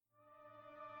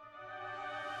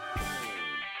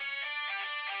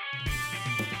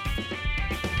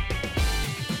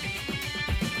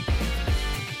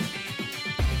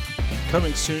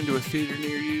Coming soon to a theater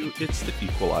near you, it's The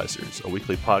Equelizers, a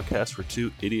weekly podcast where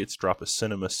two idiots drop a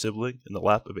cinema sibling in the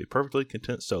lap of a perfectly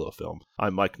content solo film.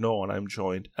 I'm Mike Knoll, and I'm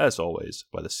joined, as always,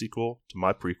 by the sequel to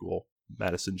my prequel,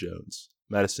 Madison Jones.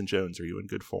 Madison Jones, are you in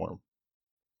good form?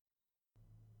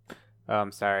 Oh,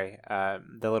 I'm sorry.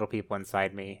 The little people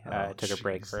inside me took a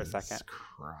break for a second. Jesus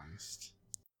Christ.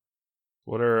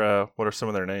 What are some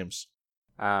of their names?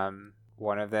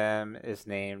 One of them is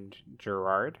named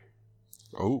Gerard.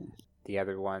 Oh. The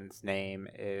other one's name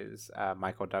is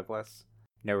Michael Douglas.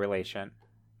 No relation.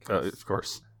 Of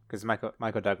course. Because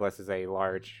Michael Douglas is a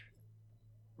large,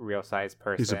 real-sized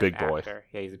person. He's a big boy. Actor.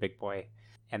 Yeah, he's a big boy.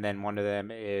 And then one of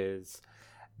them is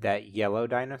that yellow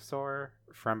dinosaur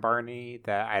from Barney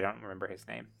that I don't remember his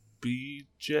name.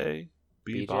 BJ?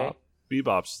 Bebop?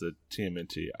 Bebop's the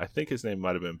TMNT. I think his name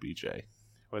might have been BJ.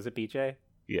 Was it BJ?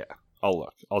 Yeah. I'll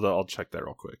look. I'll check that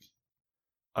real quick.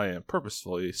 I am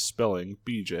purposefully spelling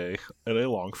BJ in a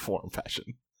long form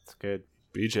fashion. That's good.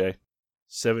 BJ.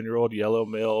 7-year-old yellow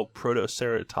male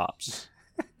protoceratops.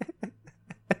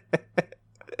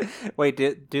 Wait,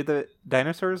 do the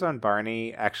dinosaurs on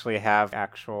Barney actually have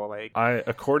actual,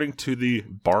 according to the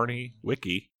Barney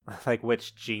wiki, like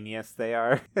which genius they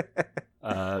are?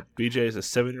 BJ is a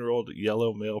 7-year-old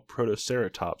yellow male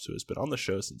protoceratops who has been on the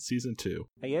show since season 2.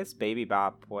 I guess Baby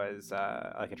Bop was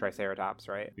like a triceratops,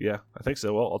 right? Yeah, I think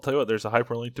so. Well, I'll tell you what, there's a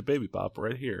hyperlink to Baby Bop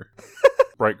right here.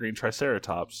 Bright green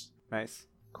triceratops. Nice.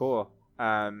 Cool.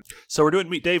 So we're doing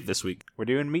Meet Dave this week. We're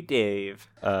doing Meet Dave.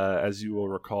 As you will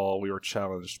recall, we were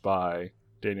challenged by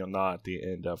Daniel Knott at the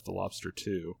end of The Lobster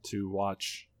 2 to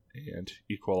watch and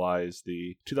equalize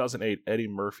the 2008 Eddie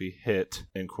Murphy hit,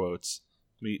 in quotes,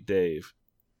 Meet Dave.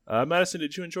 Madison,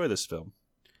 did you enjoy this film?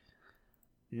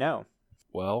 No.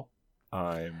 Well,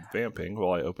 I'm vamping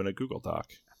while I open a Google Doc.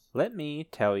 Let me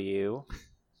tell you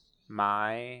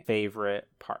my favorite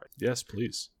part. Yes,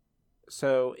 please.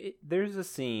 So there's a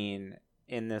scene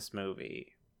in this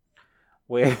movie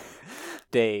where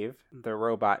Dave, the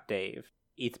robot Dave,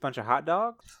 eats a bunch of hot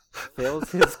dogs,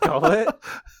 fills his gullet,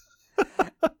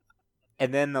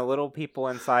 and then the little people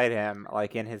inside him,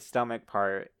 like in his stomach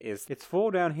part, it's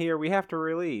full down here, we have to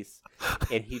release.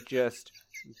 And he just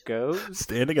goes...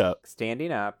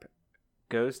 Standing up,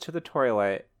 goes to the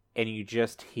toilet, and you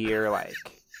just hear, like...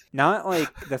 Not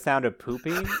like the sound of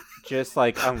pooping, just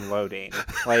like unloading.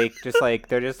 Like, just like,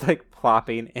 they're just like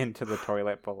plopping into the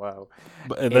toilet below.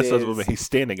 And that's what he's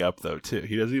standing up though, too.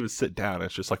 He doesn't even sit down.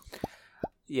 It's just like...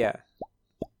 Yeah.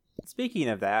 Speaking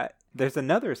of that, there's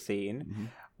another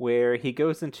scene where he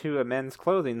goes into a men's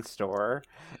clothing store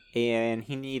and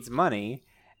he needs money,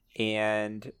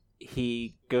 and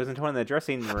he goes into one of the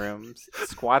dressing rooms,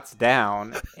 squats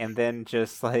down, and then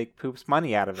just like poops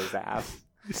money out of his ass.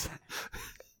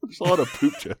 There's a lot of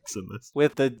poop jokes in this.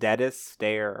 With the deadest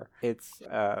stare. It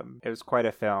was quite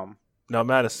a film. Now,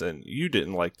 Madison, you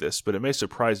didn't like this, but it may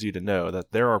surprise you to know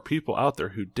that there are people out there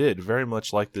who did very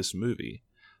much like this movie.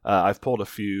 I've pulled a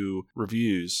few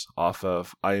reviews off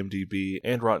of IMDb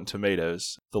and Rotten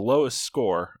Tomatoes. The lowest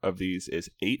score of these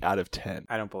is 8 out of 10.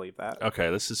 I don't believe that.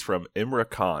 Okay, this is from Imra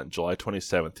Khan, July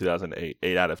 27, 2008,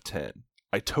 8 out of 10.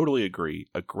 I totally agree.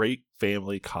 A great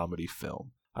family comedy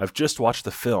film. I've just watched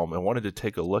the film and wanted to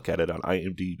take a look at it on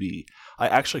IMDb. I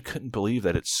actually couldn't believe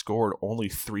that it scored only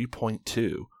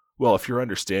 3.2. Well, if your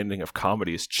understanding of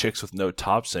comedy is chicks with no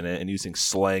tops in it and using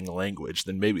slang language,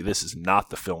 then maybe this is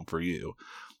not the film for you.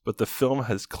 But the film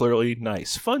has clearly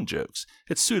nice, fun jokes.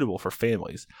 It's suitable for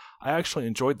families. I actually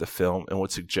enjoyed the film and would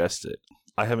suggest it.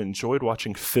 I have enjoyed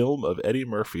watching film of Eddie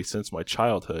Murphy since my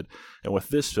childhood, and with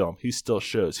this film, he still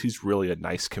shows he's really a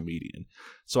nice comedian.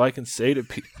 So I can say to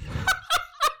people...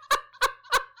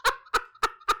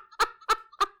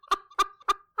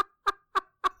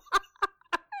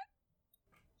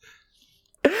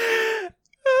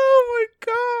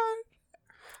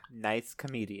 Nice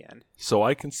comedian. So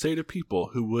I can say to people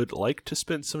who would like to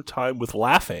spend some time with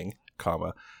laughing,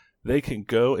 they can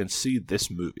go and see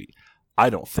this movie. I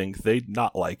don't think they'd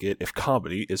not like it if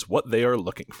comedy is what they are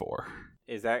looking for.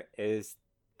 Is the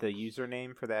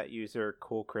username for that user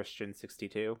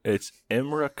CoolChristian62? It's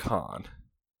Imra Khan.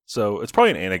 So it's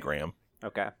probably an anagram.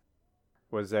 Okay.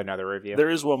 Was there another review? There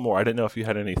is one more. I didn't know if you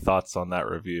had any thoughts on that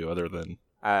review other than...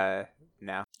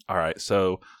 No. All right,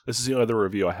 so this is the only other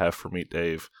review I have for Meet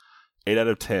Dave. 8 out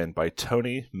of 10 by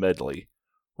Tony Medley.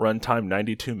 Runtime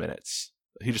 92 minutes.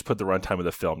 He just put the runtime of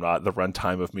the film, not the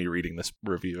runtime of me reading this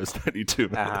review is 92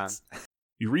 minutes.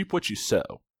 You reap what you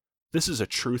sow. This is a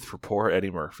truth for poor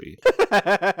Eddie Murphy.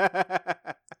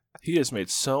 He has made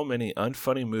so many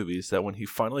unfunny movies that when he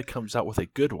finally comes out with a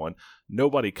good one,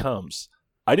 nobody comes.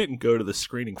 I didn't go to the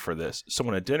screening for this, so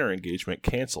when a dinner engagement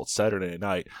canceled Saturday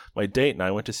night, my date and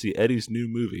I went to see Eddie's new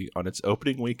movie on its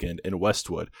opening weekend in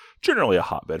Westwood, generally a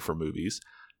hotbed for movies.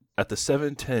 At the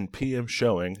 7:10 p.m.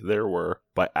 showing, there were,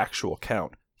 by actual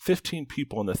count, 15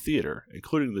 people in the theater,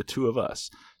 including the two of us.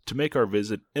 To make our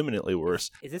visit imminently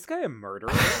worse... Is this guy a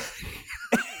murderer?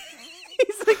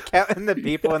 He's like counting the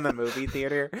people in the movie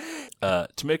theater.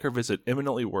 To make our visit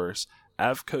imminently worse,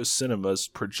 Avco Cinema's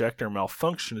projector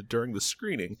malfunctioned during the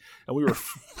screening, and we were...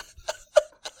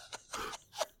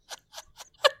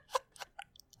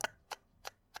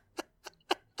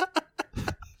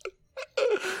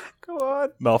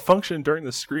 malfunctioned during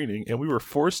the screening, and we were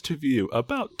forced to view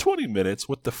about 20 minutes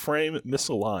with the frame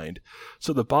misaligned.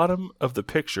 So the bottom of the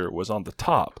picture was on the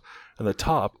top, and the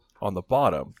top on the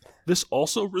bottom. This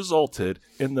also resulted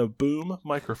in the boom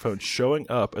microphone showing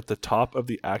up at the top of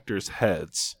the actors'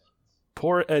 heads.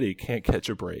 Poor Eddie can't catch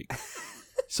a break.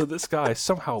 So this guy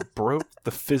somehow broke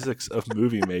the physics of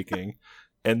movie making,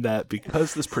 and that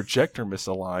because this projector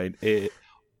misaligned, it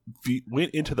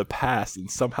went into the past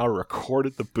and somehow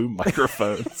recorded the boom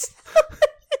microphones.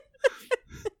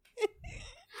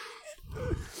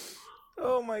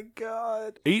 Oh my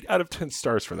god. 8 out of 10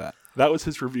 stars for that. That was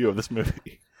his review of this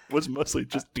movie. It was mostly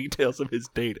just details of his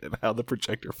date and how the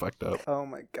projector fucked up. Oh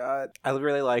my god. I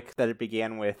really like that it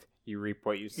began with, you reap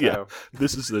what you sow. Yeah,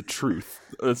 this is the truth.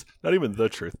 It's not even the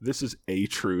truth. This is a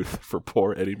truth for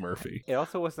poor Eddie Murphy. It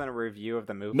also wasn't a review of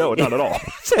the movie. No, not at all.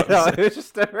 No, it was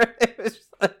just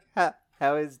like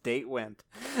how his date went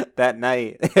that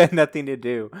night. It had nothing to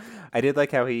do. I did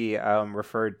like how he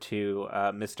referred to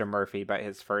Mr. Murphy by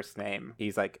his first name.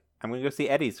 He's like, I'm going to go see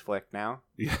Eddie's flick now.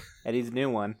 Yeah. Eddie's new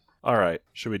one. All right.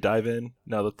 Should we dive in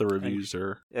now that the reviews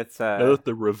are... now that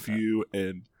the review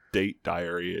and date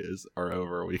diary are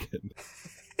over, we can...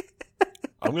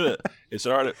 I'm going to... Is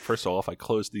it all right, first of all, if I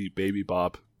close the Baby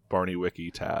Bop Barney Wiki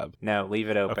tab? No, leave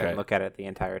it open. Okay. Look at it the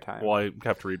entire time. Well, I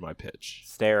have to read my pitch.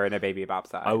 Stare into Baby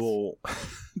Bop's eyes. I will...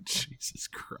 Jesus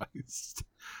Christ.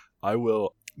 I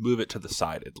will move it to the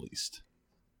side at least.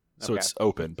 So it's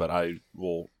open, but I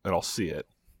will... And I'll see it.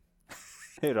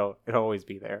 It'll always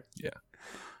be there. Yeah.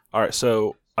 All right,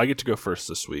 so I get to go first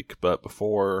this week, but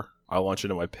before I launch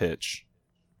into my pitch,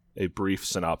 a brief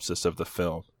synopsis of the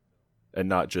film, and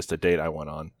not just a date I went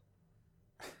on.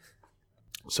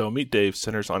 So Meet Dave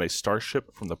centers on a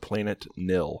starship from the planet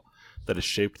Nil that is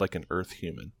shaped like an Earth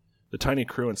human. The tiny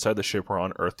crew inside the ship are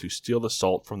on Earth to steal the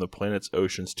salt from the planet's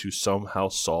oceans to somehow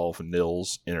solve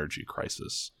Nil's energy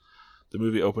crisis. The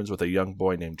movie opens with a young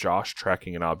boy named Josh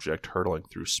tracking an object hurtling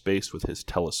through space with his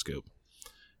telescope.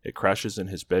 It crashes in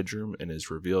his bedroom and is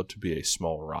revealed to be a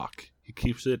small rock. He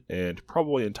keeps it, and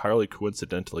probably entirely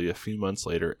coincidentally, a few months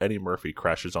later, Eddie Murphy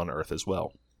crashes on Earth as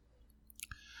well.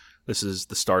 This is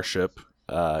the starship.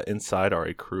 Inside are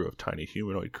a crew of tiny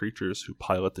humanoid creatures who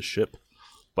pilot the ship.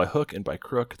 By hook and by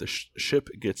crook, the ship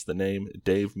gets the name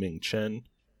Dave Ming Chen.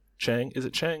 Chang? Is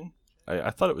it Chang? I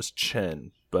thought it was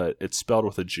Chen, but it's spelled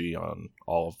with a G on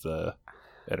all of the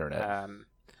internet.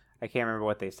 I can't remember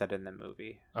what they said in the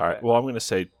movie. All right. Well, I'm going to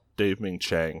say Dave Ming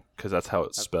Chang because that's how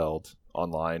it's spelled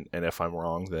online. And if I'm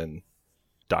wrong, then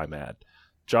die mad.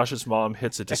 Josh's mom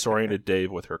hits a disoriented Dave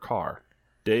with her car.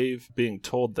 Dave, being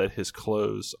told that his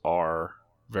clothes are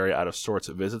very out of sorts,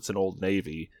 visits an Old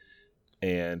Navy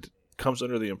and comes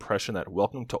under the impression that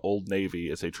welcome to Old Navy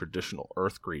is a traditional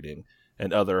Earth greeting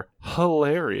and other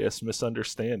hilarious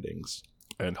misunderstandings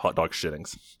and hot dog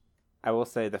shittings. I will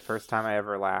say the first time I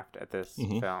ever laughed at this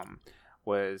film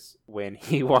was when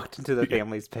he walked into the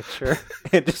family's picture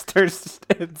and just turns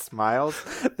and smiles.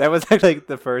 That was actually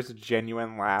the first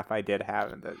genuine laugh I did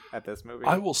have at this movie.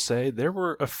 I will say there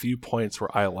were a few points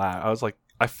where I laughed. I was like,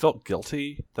 I felt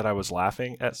guilty that I was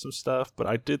laughing at some stuff, but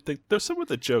I did think there's some of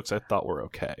the jokes I thought were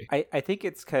okay. I think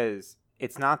it's because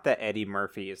it's not that Eddie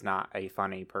Murphy is not a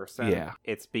funny person. Yeah.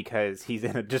 It's because he's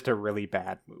in just a really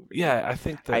bad movie. Yeah, I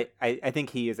think that... I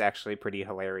think he is actually pretty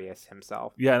hilarious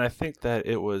himself. Yeah, and I think that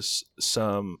it was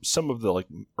some of the like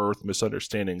Earth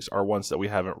misunderstandings are ones that we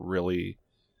haven't really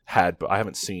had, but I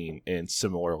haven't seen in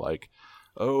similar like,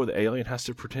 oh, the alien has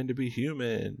to pretend to be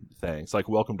human things. Like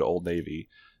Welcome to Old Navy.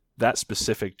 That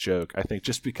specific joke, I think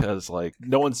just because like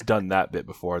no one's done that bit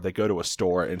before. They go to a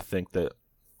store and think that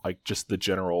like just the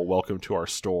general welcome to our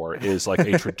store is like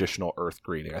a traditional Earth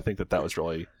greeting. I think that was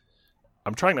really...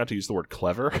 I'm trying not to use the word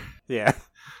clever. Yeah.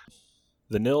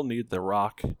 The Nil need the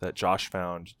rock that Josh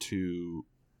found to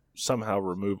somehow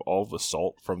remove all the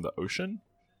salt from the ocean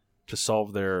to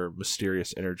solve their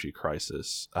mysterious energy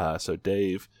crisis. So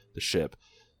Dave, the ship,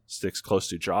 sticks close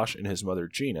to Josh and his mother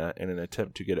Gina in an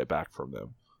attempt to get it back from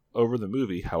them. Over the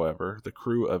movie, however, the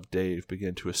crew of Dave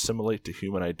begin to assimilate to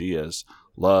human ideas,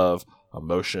 love,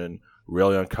 emotion,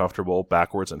 really uncomfortable,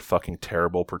 backwards, and fucking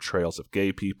terrible portrayals of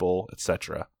gay people,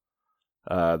 etc.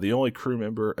 The only crew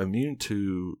member immune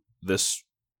to this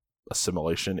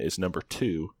assimilation is number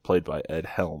 2, played by Ed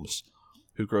Helms,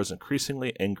 who grows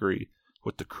increasingly angry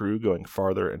with the crew going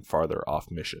farther and farther off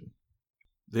mission.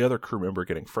 The other crew member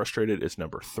getting frustrated is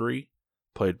number 3,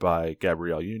 played by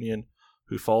Gabrielle Union,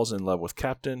 who falls in love with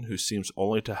Captain, who seems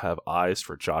only to have eyes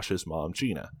for Josh's mom,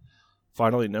 Gina.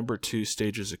 Finally, number 2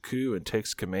 stages a coup and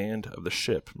takes command of the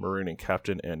ship, marooning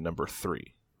Captain and number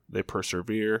 3. They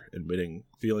persevere, admitting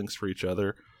feelings for each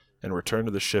other, and return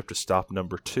to the ship to stop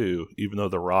number 2, even though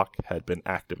the rock had been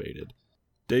activated.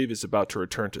 Dave is about to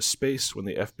return to space when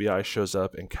the FBI shows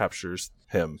up and captures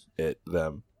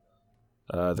them.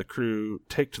 The crew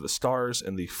take to the stars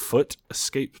in the Foot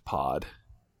escape pod,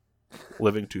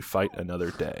 living to fight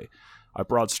another day. I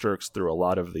broad strokes through a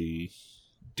lot of the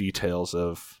details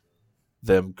of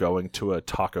them going to a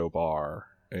taco bar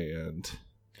and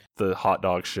the hot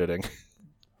dog shitting.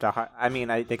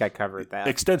 I think I covered that.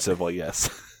 Extensively, yes.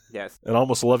 Yes. In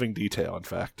almost loving detail, in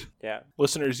fact. Yeah.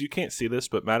 Listeners, you can't see this,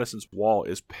 but Madison's wall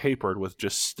is papered with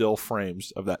just still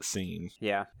frames of that scene.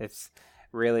 Yeah, it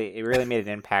really made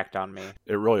an impact on me.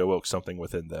 It really awoke something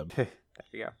within them. There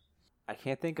you go. I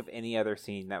can't think of any other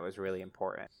scene that was really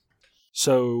important.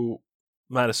 So,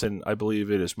 Madison, I believe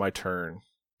it is my turn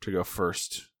to go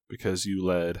first because you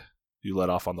led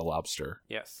off on the lobster.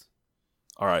 Yes.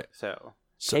 All right. So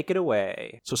take it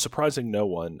away. So, surprising no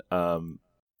one,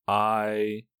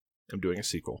 I am doing a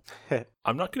sequel.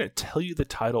 I'm not going to tell you the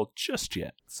title just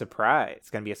yet. Surprise. It's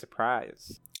going to be a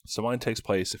surprise. So mine takes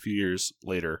place a few years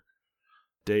later.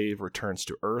 Dave returns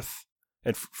to Earth.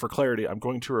 And for clarity, I'm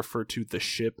going to refer to the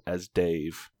ship as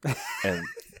Dave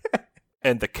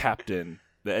and the captain,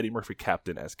 the Eddie Murphy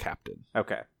captain, as Captain.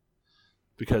 Okay.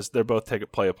 Because they're both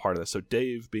play a part of this. So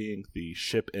Dave being the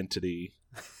ship entity,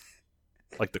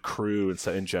 like the crew and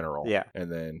so in general. Yeah.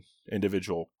 And then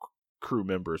individual crew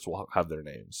members will have their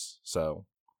names. So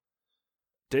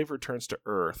Dave returns to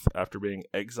Earth after being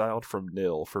exiled from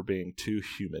Nil for being too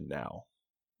human now.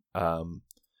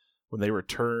 When they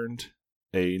returned,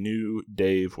 a new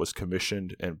Dave was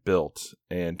commissioned and built,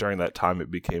 and during that time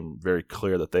it became very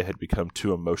clear that they had become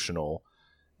too emotional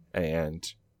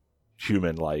and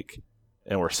human-like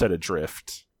and were set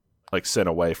adrift, like sent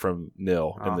away from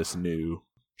Nil in this new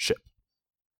ship.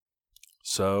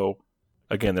 So,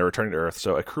 again, they're returning to Earth.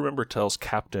 So a crew member tells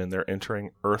Captain they're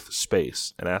entering Earth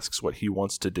space and asks what he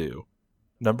wants to do.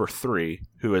 Number 3,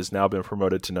 who has now been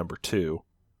promoted to number 2.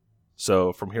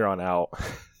 So from here on out,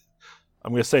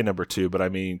 I'm going to say number 2, but I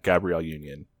mean Gabrielle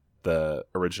Union, the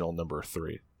original number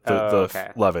 3,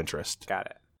 the love interest. Got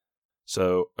it.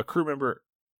 So a crew member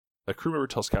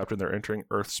tells Captain they're entering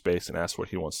Earth space and asks what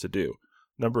he wants to do.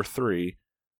 Number 3,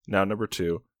 now number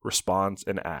 2, responds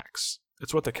and acts.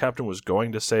 It's what the captain was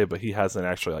going to say, but he hasn't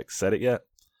actually said it yet.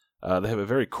 They have a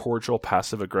very cordial,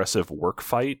 passive-aggressive work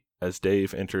fight as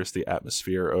Dave enters the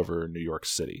atmosphere over New York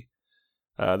City.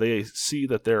 They see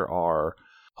that there are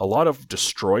a lot of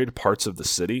destroyed parts of the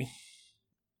city,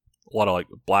 a lot of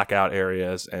blackout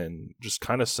areas, and just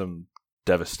kind of some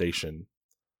devastation.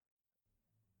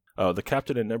 The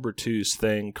captain in number 2's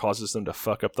thing causes them to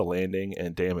fuck up the landing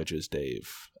and damages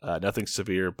Dave. Nothing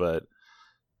severe, but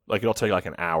it'll take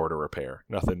an hour to repair.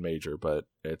 Nothing major, but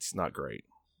it's not great.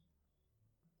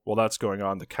 While that's going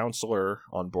on, the counselor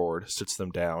on board sits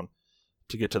them down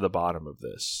to get to the bottom of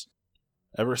this.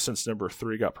 Ever since number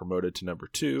 3 got promoted to number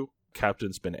 2,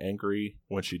 Captain's been angry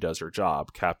when she does her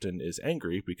job. Captain is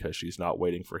angry because she's not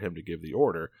waiting for him to give the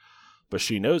order, but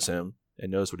she knows him and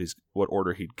knows what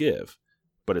order he'd give.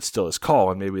 But it's still his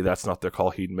call, and maybe that's not the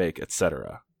call he'd make,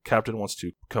 etc. Captain wants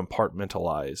to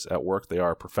compartmentalize. At work, they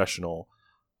are professional.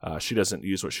 She doesn't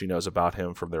use what she knows about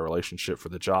him from their relationship for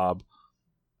the job.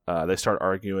 They start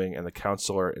arguing, and the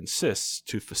counselor insists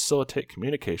to facilitate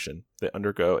communication. They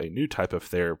undergo a new type of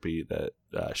therapy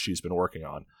that she's been working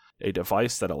on. A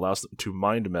device that allows them to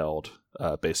mind meld,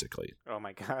 basically. Oh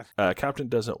my god. Captain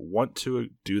doesn't want to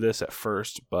do this at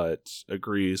first, but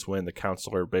agrees when the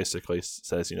counselor basically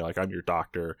says, I'm your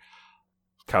doctor,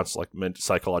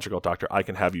 psychological doctor, I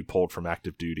can have you pulled from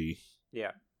active duty.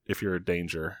 Yeah. If you're in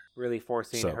danger. Really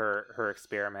forcing her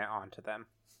experiment onto them.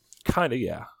 Kind of,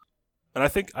 yeah. And I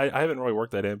think, I haven't really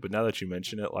worked that in, but now that you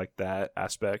mention it, that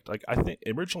aspect, I think,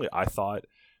 originally I thought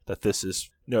that this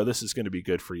is going to be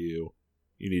good for you.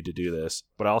 You need to do this.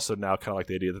 But I also now kind of like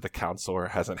the idea that the counselor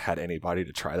hasn't had anybody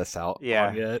to try this out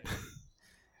on yet.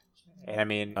 And I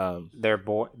mean, they're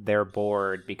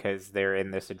bored because they're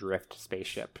in this adrift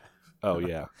spaceship. Oh,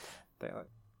 yeah.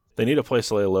 They need a place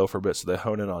to lay low for a bit, so they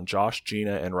hone in on Josh,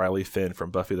 Gina, and Riley Finn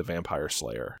from Buffy the Vampire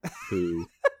Slayer, who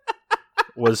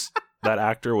that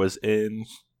actor was in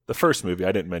the first movie.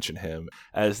 I didn't mention him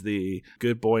as the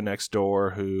good boy next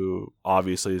door who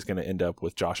obviously is going to end up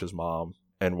with Josh's mom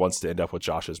and wants to end up with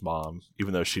Josh's mom,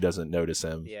 even though she doesn't notice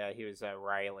him. Yeah, he was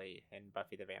Riley in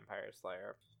Buffy the Vampire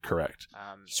Slayer. Correct.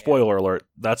 Spoiler alert,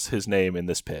 that's his name in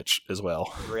this pitch as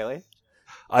well. Really?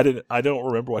 I don't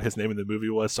remember what his name in the movie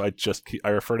was, so I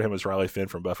refer to him as Riley Finn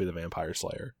from Buffy the Vampire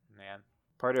Slayer. Man,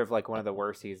 part of like one of the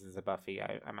worst seasons of Buffy,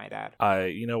 I might add.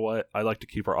 You know what? I like to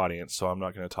keep our audience, so I'm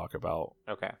not going to talk about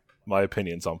my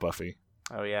opinions on Buffy.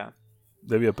 Oh yeah,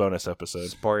 maybe a bonus episode.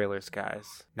 Spoilers,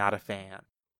 guys. Not a fan.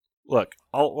 Look,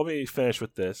 let me finish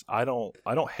with this. I don't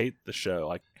hate the show.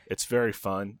 Like, it's very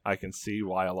fun. I can see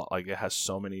why it has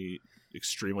so many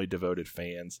extremely devoted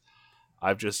fans.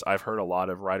 I've heard a lot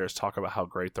of writers talk about how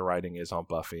great the writing is on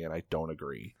Buffy, and I don't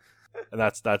agree. And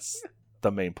that's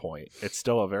the main point. It's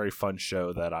still a very fun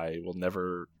show that I will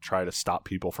never try to stop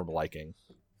people from liking.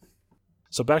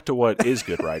 So back to what is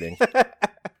good writing.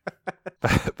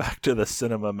 Back to the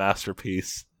cinema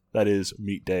masterpiece that is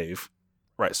Meet Dave.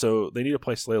 Right, so they need a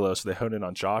place to lay low, so they hone in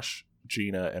on Josh,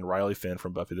 Gina, and Riley Finn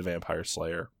from Buffy the Vampire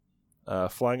Slayer.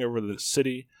 Flying over the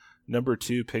city, number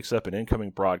 2 picks up an incoming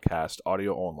broadcast,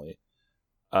 audio only.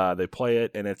 They play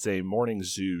it, and it's a morning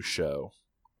zoo show.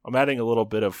 I'm adding a little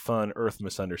bit of fun Earth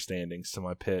misunderstandings to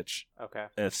my pitch. Okay.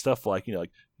 And it's stuff like,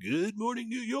 like, good morning,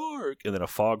 New York, and then a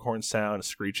foghorn sound,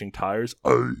 screeching tires,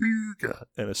 and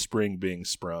a spring being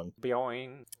sprung.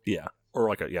 Boing. Yeah. Or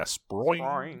like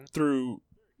sproing through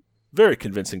very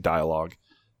convincing dialogue.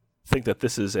 I think that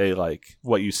this is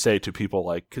what you say to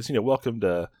people, because,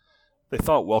 they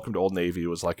thought welcome to Old Navy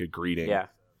was like a greeting. Yeah.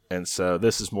 And so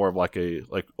this is more of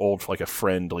a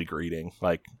friendly greeting.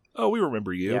 Like, oh, we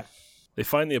remember you. Yeah. They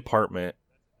find the apartment,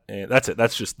 and that's it.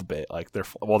 That's just the bit.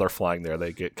 While they're flying there,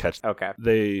 they get catch. Okay.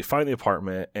 They find the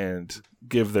apartment and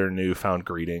give their newfound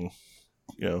greeting.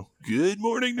 Good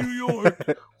morning, New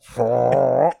York.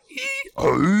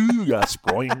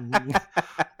 Spring.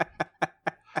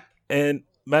 And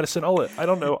Madison, I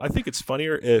don't know. I think it's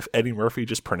funnier if Eddie Murphy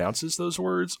just pronounces those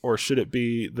words, or should it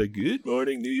be the good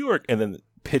morning, New York, and then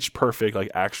pitch perfect,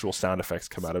 actual sound effects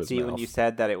come out of his mouth. When you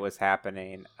said that it was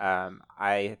happening,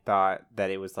 I thought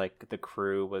that it was the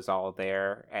crew was all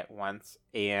there at once,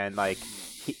 and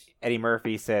Eddie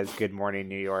Murphy says "Good morning,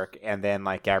 New York," and then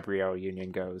Gabrielle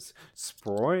Union goes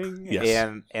 "Sproing."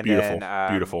 Yes, and beautiful, then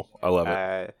beautiful. I love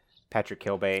it. Patrick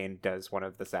Kilbane does one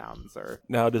of the sounds. Or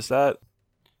now, does that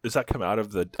come out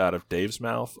of Dave's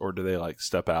mouth, or do they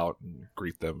step out and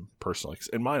greet them personally? 'Cause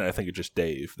in mine, I think it's just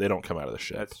Dave. They don't come out of the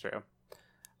ship. That's true.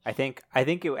 I think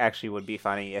it actually would be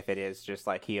funny if it is just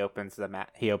he opens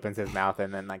his mouth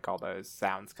and then all those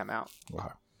sounds come out. Okay.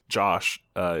 Josh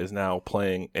is now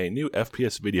playing a new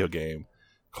FPS video game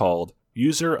called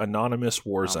User Anonymous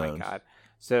Warzone. Oh my god!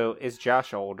 So is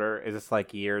Josh older? Is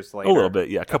this years later? A little bit,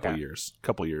 yeah. A couple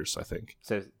years, I think.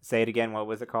 So say it again. What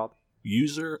was it called?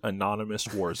 User Anonymous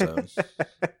Warzone.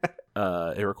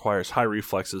 It requires high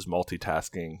reflexes,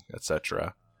 multitasking,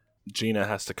 etc. Gina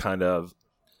has to kind of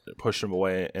push him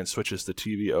away and switches the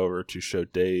TV over to show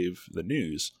Dave the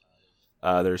news.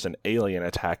 There's an alien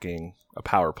attacking a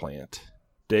power plant.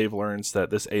 Dave learns that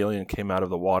this alien came out of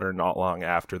the water not long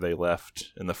after they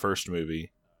left in the first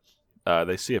movie.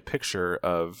 They see a picture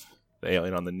of the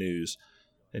alien on the news,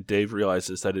 and Dave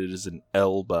realizes that it is an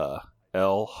Elba,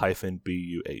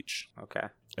 L-B-U-H. Okay.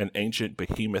 An ancient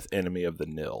behemoth enemy of the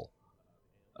Nil.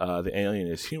 The alien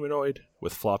is humanoid,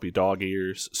 with floppy dog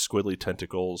ears, squiddly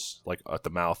tentacles, at the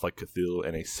mouth like Cthulhu,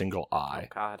 and a single eye.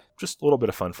 Oh, God. Just a little bit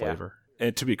of fun flavor. Yeah.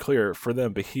 And to be clear, for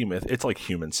them, behemoth, it's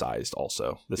human-sized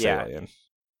also, this alien.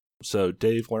 So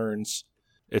Dave learns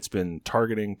it's been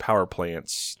targeting power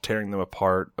plants, tearing them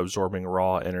apart, absorbing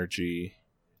raw energy.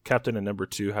 Captain and number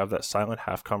 2 have that silent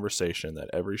half-conversation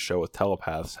that every show with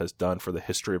telepaths has done for the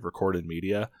history of recorded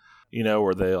media.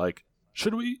 Where they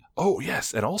should we? Oh,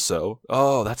 yes. And also,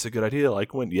 oh, that's a good idea.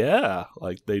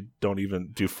 They don't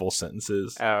even do full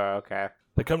sentences. Oh, okay.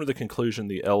 They come to the conclusion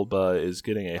the Elba is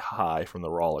getting a high from the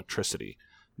raw electricity.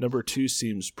 Number 2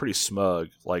 seems pretty smug.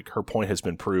 Her point has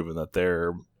been proven that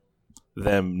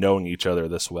them knowing each other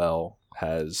this well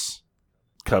has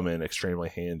come in extremely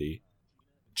handy.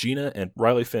 Gina and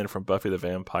Riley Finn from Buffy the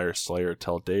Vampire Slayer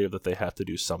tell Dave that they have to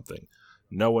do something.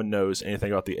 No one knows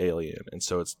anything about the alien, and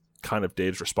so it's kind of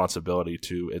Dave's responsibility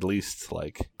to at least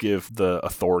give the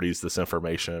authorities this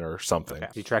information or something. Okay.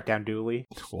 Did you track down Dooley?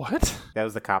 What? That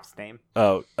was the cop's name.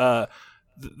 Oh,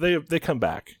 they come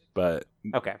back, but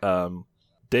okay.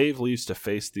 Dave leaves to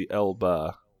face the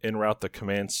Elba En route, the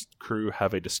command crew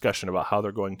have a discussion about how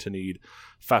they're going to need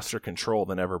faster control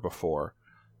than ever before.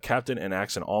 Captain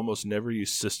enacts an almost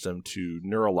never-used system to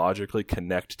neurologically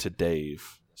connect to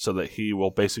Dave so that he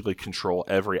will basically control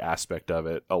every aspect of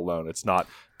it alone. It's not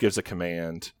gives a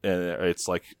command, and it's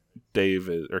like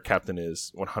Captain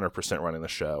is 100% running the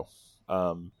show.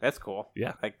 That's cool.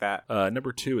 Yeah. Like that.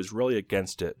 Number 2 is really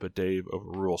against it, but Dave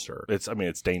overrules her.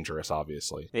 It's dangerous,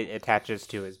 obviously. It attaches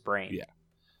to his brain. Yeah.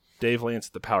 Dave lands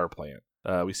at the power plant.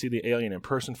 We see the alien in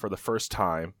person for the first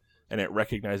time, and it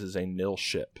recognizes a nil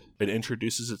ship. It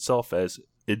introduces itself as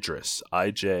Idris,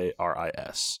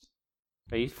 Ijris.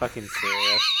 Are you fucking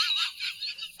serious?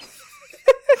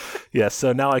 Yeah,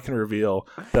 so now I can reveal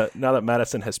that now that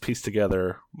Madison has pieced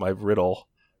together my riddle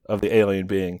of the alien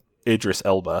being Idris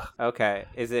Elba. Okay.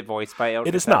 Is it voiced by Idris?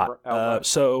 It is not.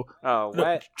 Elba? What?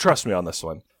 No, trust me on this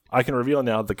one. I can reveal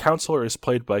now the counselor is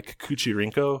played by Kikuchi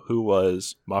Rinko, who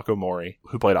was Mako Mori,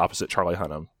 who played opposite Charlie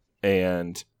Hunnam.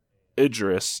 And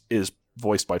Idris is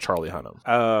voiced by Charlie Hunnam.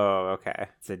 Oh, okay.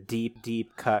 It's a deep,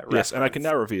 deep cut reference. Yes, and I can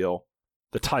now reveal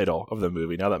the title of the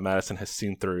movie, now that Madison has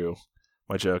seen through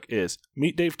my joke, is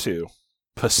Meet Dave 2,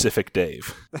 Pacific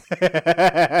Dave.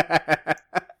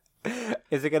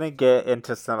 Is it going to get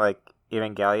into some, like,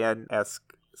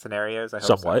 Evangelion-esque scenarios? I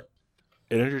hope somewhat.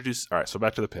 So. Alright, so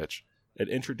back to the pitch. It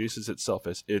introduces itself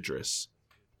as Idris.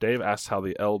 Dave asks how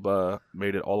the Elba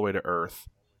made it all the way to Earth.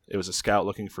 It was a scout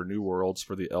looking for new worlds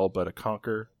for the Elba to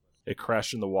conquer. It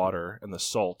crashed in the water, and the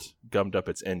salt gummed up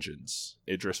its engines.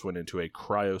 Idris went into a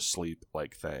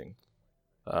cryo-sleep-like thing.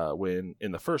 When,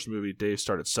 in the first movie, Dave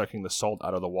started sucking the salt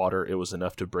out of the water, it was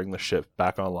enough to bring the ship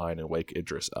back online and wake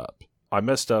Idris up. I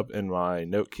messed up in my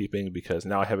note-keeping because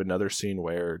now I have another scene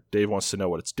where Dave wants to know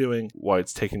what it's doing, why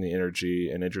it's taking the energy,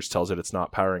 and Idris tells it it's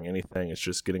not powering anything, it's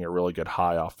just getting a really good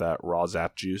high off that raw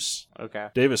zap juice. Okay.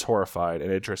 Dave is horrified, and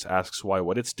Idris asks why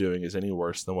what it's doing is any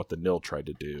worse than what the Nil tried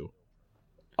to do.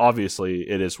 Obviously,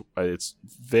 it's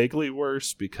vaguely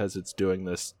worse because it's doing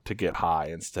this to get high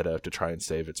instead of to try and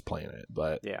save its planet.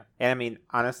 But yeah, and I mean,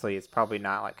 honestly, it's probably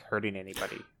not like hurting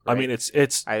anybody. Right? I mean,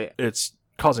 it's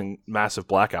causing massive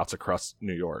blackouts across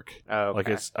New York. Oh,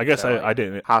 okay. Like I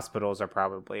didn't. Hospitals are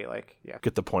probably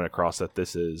get the point across that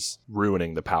this is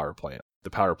ruining the power plant. The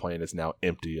power plant is now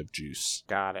empty of juice.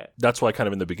 Got it. That's why kind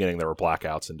of in the beginning there were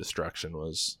blackouts and destruction.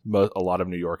 Was a lot of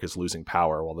New York is losing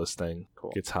power while this thing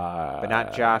gets high. But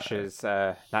not Josh's.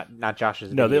 Not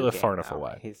Josh's. No, they live far enough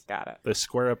away. He's got it. They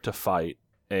square up to fight,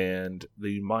 and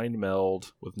the mind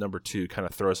meld with number 2 kind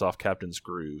of throws off Captain's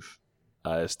groove.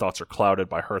 His thoughts are clouded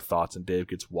by her thoughts, and Dave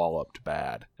gets walloped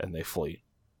bad, and they flee.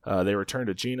 They return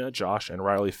to Gina, Josh, and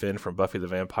Riley Finn from Buffy the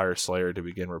Vampire Slayer to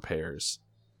begin repairs.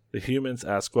 The humans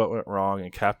ask what went wrong,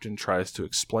 and Captain tries to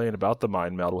explain about the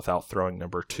mind meld without throwing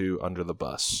number 2 under the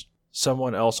bus.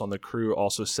 Someone else on the crew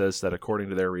also says that according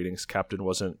to their readings, Captain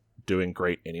wasn't doing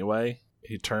great anyway.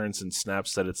 He turns and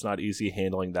snaps that it's not easy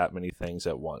handling that many things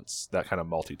at once. That kind of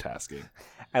multitasking.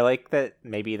 I like that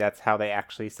maybe that's how they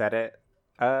actually said it.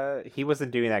 He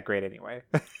wasn't doing that great anyway.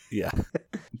 Yeah.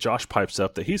 Josh pipes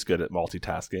up that he's good at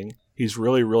multitasking. He's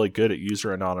really, really good at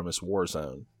User Anonymous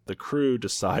Warzone. The crew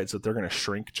decides that they're going to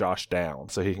shrink Josh down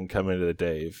so he can come into the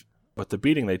Dave. But the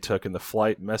beating they took in the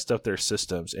flight messed up their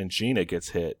systems, and Gina gets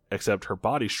hit, except her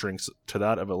body shrinks to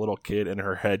that of a little kid and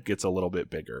her head gets a little bit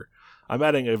bigger. I'm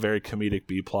adding a very comedic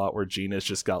B-plot where Gina's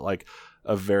just got like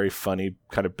a very funny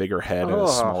kind of bigger head and a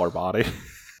smaller body.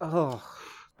 Oh,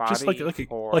 just like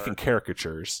in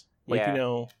caricatures. Like,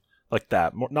 like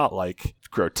that. Not like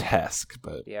grotesque,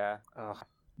 but... Yeah. Oh.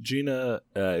 Gina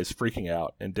is freaking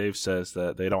out, and Dave says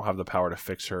that they don't have the power to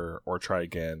fix her or try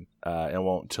again, and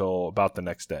won't until about the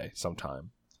next day sometime.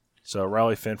 So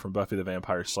Riley Finn from Buffy the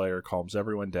Vampire Slayer calms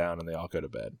everyone down, and they all go to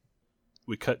bed.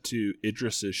 We cut to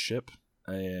Idris's ship,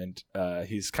 and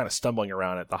he's kind of stumbling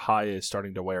around it. The high is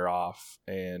starting to wear off,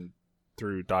 and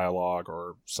through dialogue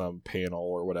or some panel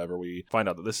or whatever, we find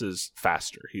out that this is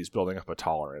faster. He's building up a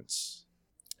tolerance.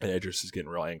 And Idris is getting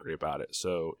real angry about it,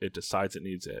 so it decides it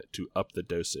needs it to up the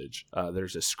dosage.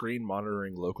 There's a screen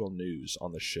monitoring local news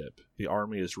on the ship. The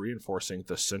Army is reinforcing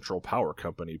the Central Power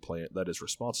Company plant that is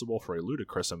responsible for a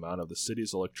ludicrous amount of the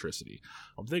city's electricity.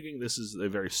 I'm thinking this is a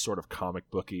very sort of comic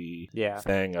booky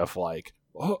thing of like,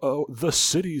 the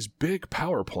city's big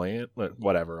power plant,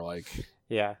 whatever, like.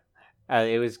 Yeah.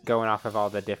 It was going off of all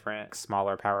the different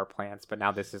smaller power plants, but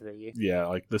now this is the... Yeah,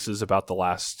 like this is about the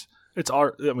last...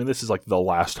 this is like the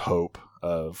last hope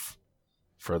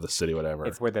for the city, whatever.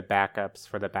 It's where the backups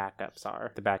for the backups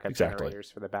are. The backup generators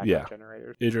for the backup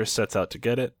generators. Idris sets out to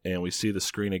get it, and we see the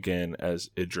screen again as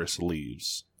Idris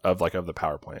leaves of the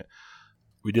power plant.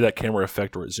 We do that camera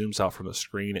effect where it zooms out from the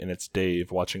screen and it's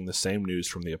Dave watching the same news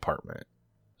from the apartment.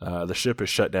 The ship is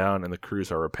shut down and the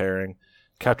crews are repairing.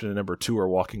 Captain and number 2 are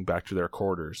walking back to their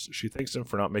quarters. She thanks him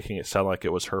for not making it sound like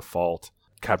it was her fault.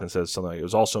 Captain says something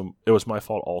like, it was my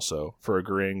fault also for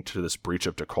agreeing to this breach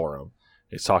of decorum.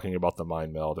 He's talking about the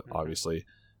mind meld, obviously.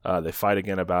 They fight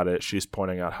again about it. She's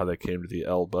pointing out how they came to the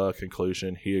Elba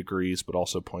conclusion. He agrees, but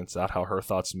also points out how her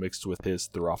thoughts mixed with his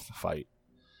threw off the fight.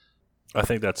 I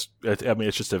think it's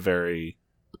just a very,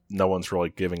 no one's really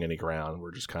giving any ground.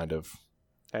 We're just kind of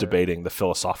debating the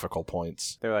philosophical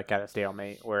points. They're like at a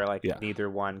stalemate where neither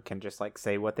one can just like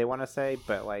say what they want to say,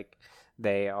 but like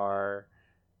they are,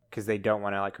 because they don't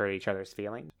want to like hurt each other's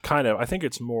feelings. Kind of. I think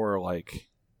it's more like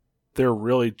they're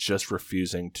really just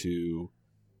refusing to.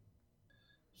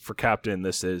 For Captain,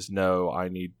 this is no. I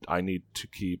need to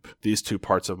keep these two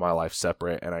parts of my life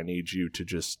separate, and I need you to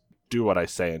just do what I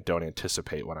say and don't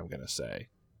anticipate what I'm going to say.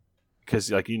 Because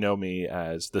like you know me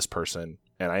as this person,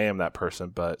 and I am that person,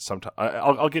 but sometimes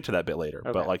I'll get to that bit later.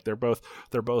 Okay. But like they're both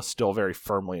still very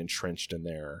firmly entrenched in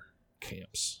their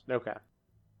camps. Okay.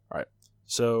 All right.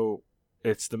 So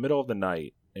it's the middle of the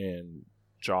night, and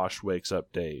Josh wakes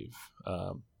up Dave.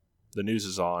 The news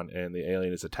is on, and the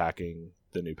alien is attacking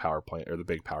the new power plant, or the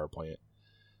big power plant.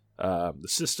 The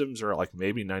systems are like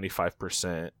maybe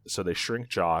 95%, so they shrink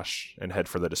Josh and head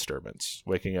for the disturbance,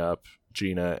 waking up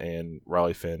Gina and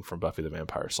Riley Finn from Buffy the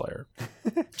Vampire Slayer.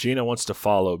 Gina wants to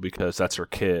follow because that's her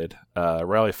kid.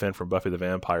 Riley Finn from Buffy the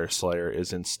Vampire Slayer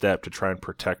is in step to try and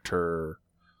protect her.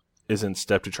 In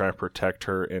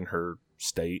her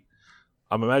state.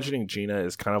 I'm imagining Gina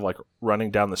is kind of like running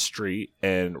down the street,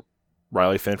 and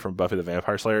Riley Finn from Buffy the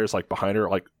Vampire Slayer is like behind her,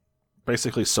 like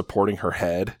basically supporting her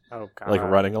head. Oh God! Like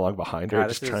running along behind her,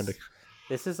 just trying to.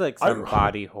 This is like some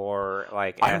body horror.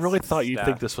 Like I really thought you'd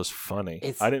think this was funny.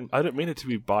 I didn't mean it to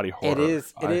be body horror.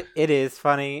 It is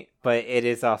funny, but it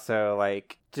is also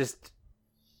like just.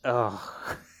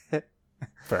 Oh.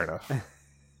 Fair enough.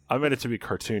 I meant it to be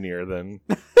cartoonier than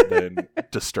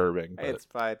disturbing. It's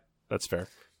fine. That's fair.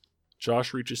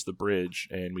 Josh reaches the bridge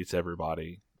and meets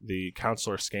everybody. The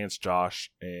counselor scans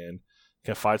Josh and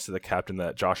confides to the captain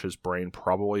that Josh's brain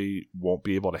probably won't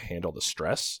be able to handle the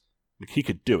stress. Like, he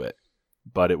could do it,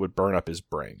 but it would burn up his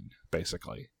brain,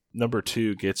 basically. Number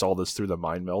 2 gets all this through the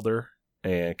mind melder,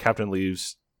 and Captain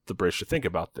leaves the bridge to think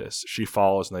about this. She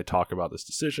follows and they talk about this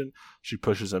decision. She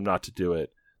pushes him not to do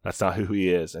it. That's not who he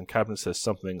is. And Captain says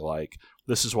something like,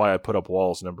 "This is why I put up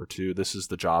walls, number 2. This is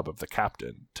the job of the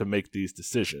captain, to make these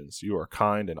decisions. You are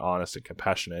kind and honest and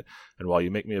compassionate, and while you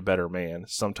make me a better man,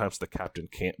 sometimes the captain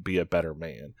can't be a better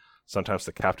man. Sometimes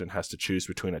the captain has to choose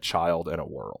between a child and a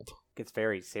world." It's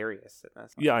very serious.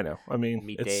 Yeah, I know. I mean,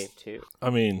 meet Dave, too. I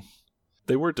mean,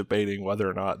 they were debating whether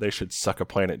or not they should suck a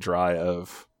planet dry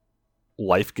of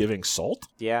life-giving salt.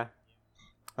 Yeah.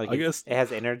 Like I guess it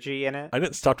has energy in it. I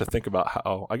didn't stop to think about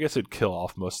how I guess it'd kill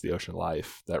off most of the ocean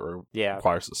life that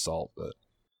requires the salt. But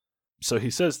so he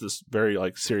says this very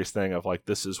like serious thing of like,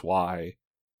 this is why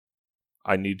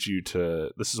I need you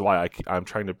to. This is why I'm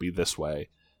trying to be this way,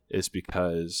 is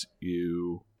because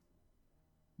you'll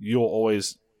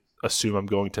always assume I'm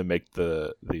going to make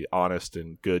the honest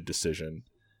and good decision,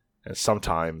 and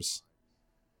sometimes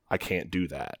I can't do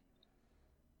that.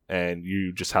 And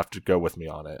you just have to go with me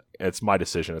on it. It's my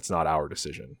decision. It's not our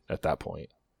decision at that point.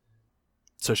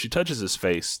 So she touches his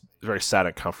face, very sad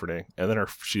and comforting. And then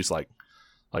she's like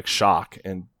shock.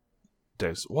 And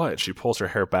Dave's, "What?" She pulls her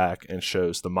hair back and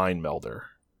shows the mind melder.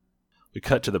 We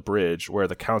cut to the bridge where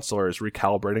the counselor is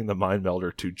recalibrating the mind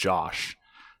melder to Josh.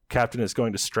 Captain is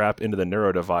going to strap into the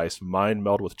neuro device, mind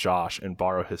meld with Josh, and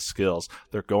borrow his skills.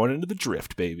 They're going into the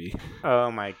drift, baby. Oh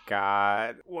my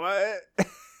God. What?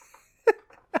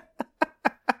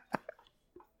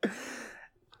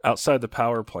 Outside the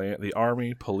power plant, the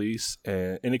army, police,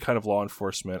 and any kind of law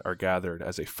enforcement are gathered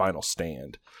as a final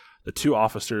stand. The 2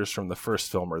 officers from the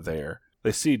first film are there.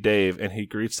 They see Dave, and he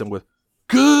greets them with,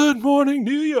 "Good morning,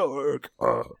 New York!"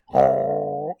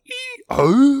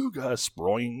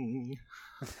 Spring.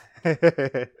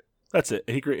 That's it.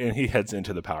 He heads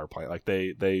into the power plant. Like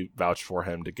they vouch for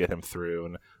him to get him through,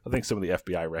 and I think some of the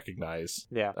FBI recognize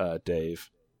Dave.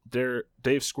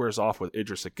 Dave squares off with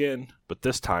Idris again, but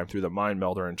this time through the mind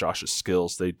melder and Josh's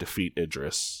skills, they defeat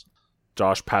Idris.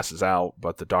 Josh passes out,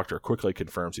 but the doctor quickly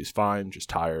confirms he's fine, just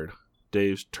tired.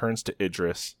 Dave turns to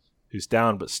Idris, who's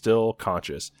down but still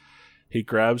conscious. He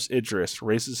grabs Idris,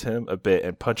 raises him a bit,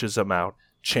 and punches him out.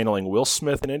 Channeling Will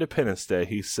Smith in Independence Day,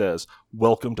 he says,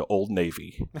 "Welcome to Old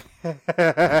Navy."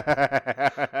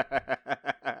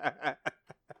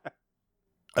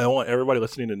 I want everybody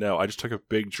listening to know I just took a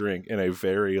big drink in a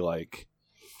very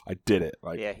I did it.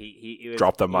 Like, yeah, he was,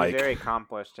 drop the he mic. was very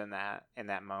accomplished in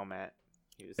that moment.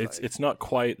 It's not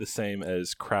quite the same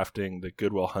as crafting the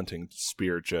Good Will Hunting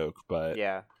spear joke, but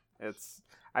yeah,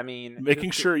 I mean,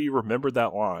 making sure you remembered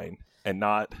that line and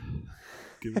not.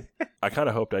 I kind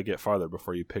of hoped I'd get farther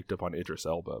before you picked up on Idris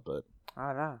Elba, but I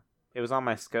don't know. It was on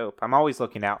my scope. I'm always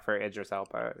looking out for Idris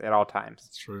Elba at all times.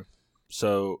 That's true.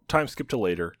 So time skip to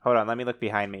later. Hold on, let me look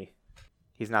behind me.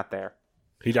 He's not there.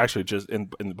 He's actually just in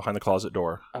behind the closet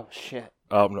door. Oh shit!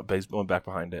 Oh no, he's going back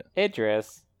behind it.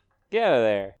 Idris, get out of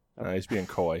there. He's being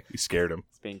coy. You scared him.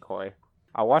 He's being coy.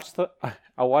 I'll watch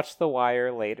the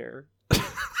Wire later.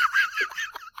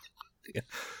 Yeah.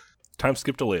 Time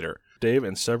skip to later. Dave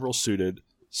and several suited,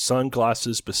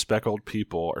 sunglasses bespectacled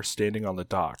people are standing on the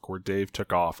dock where Dave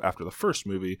took off after the first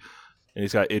movie, and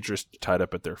he's got Idris tied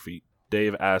up at their feet.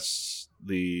 Dave asks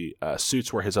the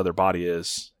suits where his other body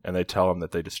is, and they tell him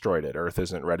that they destroyed it. Earth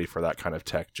isn't ready for that kind of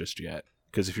tech just yet.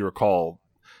 Because if you recall,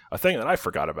 a thing that I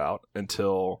forgot about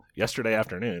until yesterday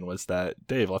afternoon was that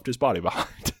Dave left his body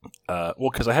behind.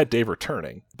 Because I had Dave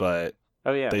returning, but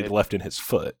they left in his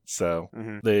foot. So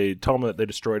they tell him that they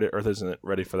destroyed it. Earth isn't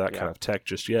ready for that kind of tech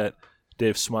just yet.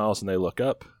 Dave smiles and they look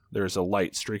up. There's a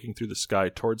light streaking through the sky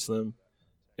towards them.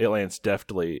 It lands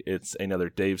deftly. It's another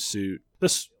Dave suit.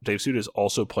 This Dave suit is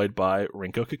also played by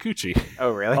Rinko Kikuchi.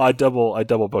 Oh, really? I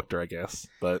double booked her, I guess.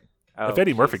 But if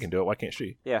Eddie Murphy can do it, why can't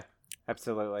she? Yeah,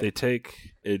 absolutely. They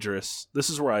take Idris. This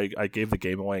is where I gave the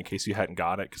game away in case you hadn't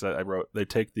got it, because I wrote, they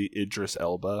take the Idris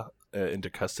Elba into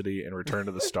custody and return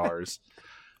to the stars.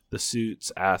 The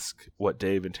suits ask what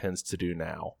Dave intends to do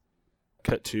now.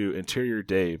 Cut to interior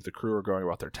Dave. The crew are going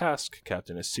about their task.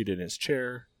 Captain is seated in his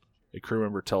chair. A crew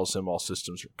member tells him all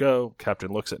systems are go.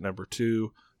 Captain looks at number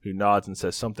 2, who nods and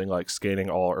says something like scanning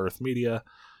all Earth media.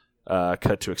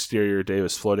 Cut to exterior. Dave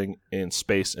is floating in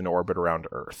space in orbit around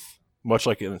Earth. Much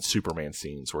like in Superman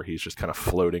scenes where he's just kind of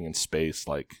floating in space,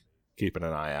 like keeping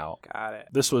an eye out. Got it.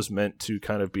 This was meant to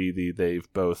kind of be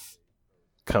they've both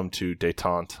come to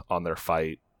détente on their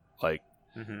fight. Like,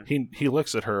 he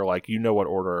looks at her like, you know what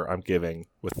order I'm giving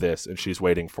with this, and she's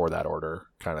waiting for that order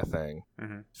kind of thing.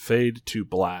 Fade to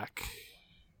black.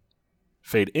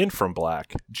 Fade in from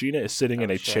black. Gina is sitting in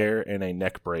a chair in a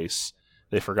neck brace.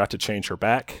 They forgot to change her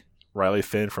back. Riley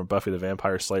Finn from Buffy the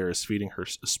Vampire Slayer is feeding her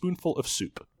a spoonful of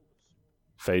soup.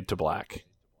 Fade to black.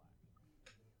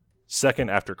 Second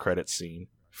after credits scene.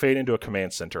 Fade into a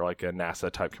command center, like a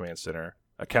NASA type command center.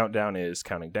 A countdown is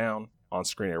counting down. On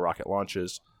screen, a rocket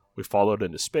launches. We followed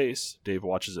into space. Dave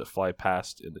watches it fly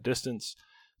past in the distance.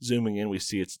 Zooming in, we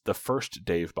see it's the first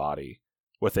Dave body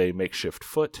with a makeshift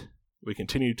foot. We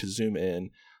continue to zoom in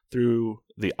through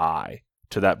the eye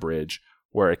to that bridge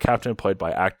where a captain played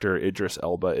by actor Idris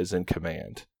Elba is in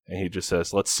command. And he just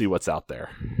says, let's see what's out there.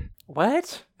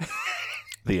 What?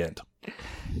 The end.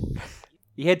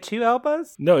 You had 2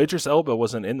 Elbas? No, Idris Elba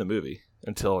wasn't in the movie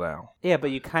until now. Yeah,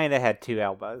 but you kind of had 2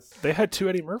 Elbas. They had 2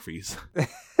 Eddie Murphys.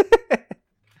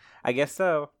 I guess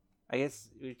so. I guess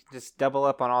we just double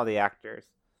up on all the actors.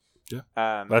 Yeah.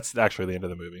 That's actually the end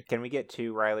of the movie. Can we get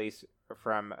 2 Rileys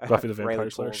from Buffy the Vampire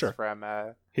Slayer? Sure. From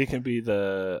he can be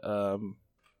the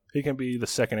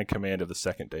second in command of the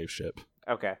second Dave ship.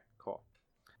 Okay, cool.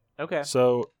 Okay.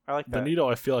 So I like that. The needle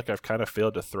I feel like I've kind of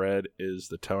failed to thread is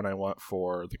the tone I want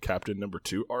for the Captain number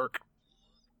 2 arc.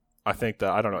 I think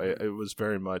that, I don't know, it was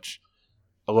very much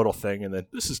a little thing, and then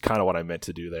this is kind of what I meant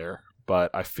to do there.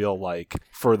 But I feel like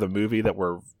for the movie that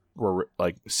we're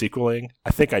like sequeling,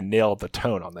 I think I nailed the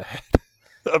tone on the head.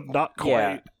 I'm not quite.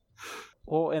 Yeah.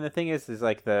 Well, and the thing is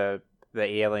like the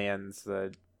aliens,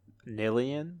 the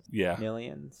Nillians. Yeah.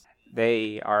 Nillians.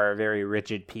 They are very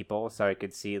rigid people, so I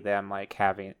could see them like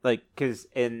having because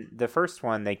in the first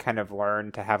one they kind of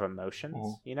learn to have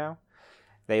emotions. You know,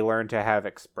 they learn to have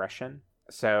expression.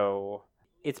 So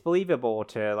it's believable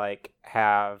to like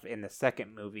have in the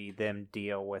second movie them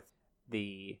deal with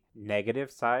the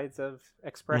negative sides of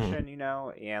expression, you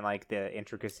know, and like the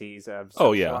intricacies of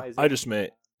socializing. I just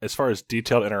meant as far as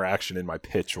detailed interaction in my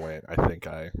pitch went, I think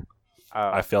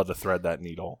I failed to thread that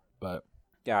needle, but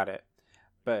got it.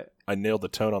 But I nailed the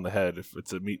tone on the head if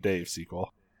it's a Meet Dave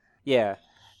sequel. Yeah.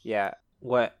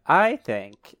 What I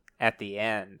think at the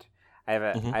end, I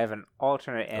have an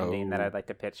alternate ending that I'd like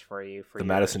to pitch for you for the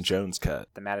Madison Jones cut.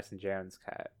 The Madison Jones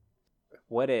cut.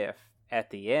 What if at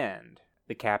the end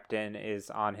the captain is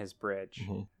on his bridge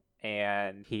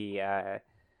and he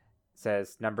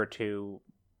says, "Number 2,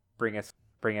 bring us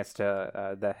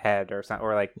to the head," or something,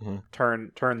 or like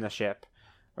turn the ship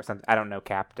or something. I don't know,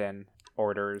 captain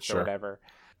orders or whatever.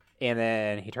 And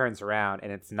then he turns around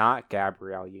and it's not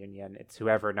Gabrielle Union, it's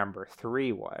whoever number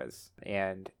 3 was,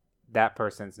 and that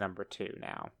person's number 2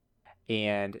 now.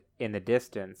 And in the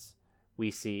distance,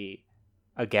 we see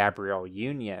a Gabriel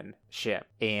Union ship,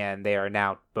 and they are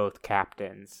now both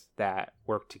captains that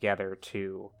work together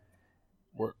to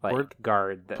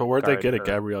guard the. But where'd they get a Earth.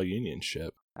 Gabriel Union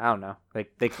ship? I don't know.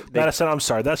 I'm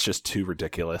sorry. That's just too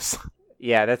ridiculous.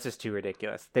 Yeah, that's just too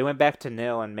ridiculous. They went back to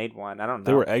nil and made one. I don't know.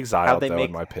 They were exiled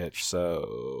in my pitch.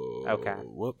 So okay.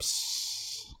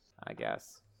 Whoops. I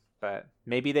guess, but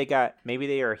maybe they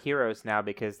are heroes now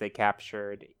because they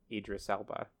captured Idris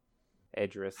Elba.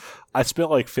 I spent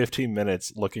like 15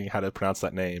 minutes looking how to pronounce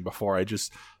that name before I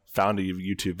just found a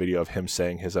YouTube video of him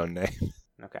saying his own name.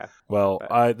 Okay. Well,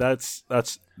 that's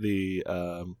the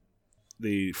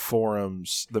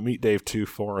forums, the Meet Dave 2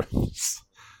 forums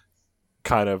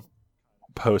kind of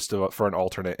post for an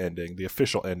alternate ending. The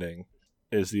official ending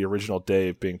is the original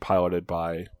Dave being piloted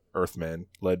by Earthmen,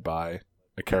 led by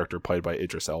a character played by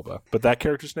Idris Elba. But that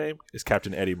character's name is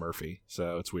Captain Eddie Murphy,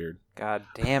 so it's weird. God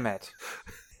damn it.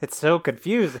 It's so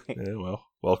confusing. Yeah, well,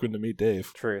 welcome to Meet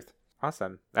Dave. Truth.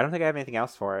 Awesome. I don't think I have anything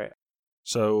else for it.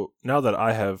 So now that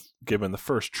I have given the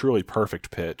first truly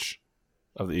perfect pitch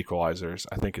of the Equelizers,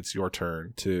 I think it's your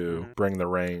turn to bring the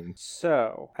reins.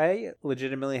 So I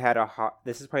legitimately had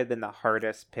this has probably been the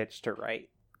hardest pitch to write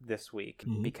this week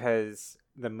because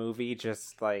the movie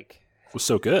just was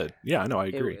so good. Yeah, I know, I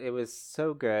agree. It was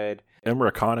so good.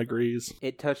 Emra Khan agrees.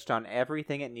 It touched on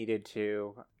everything it needed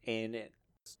to, and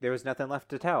there was nothing left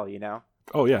to tell,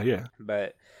 Oh, yeah.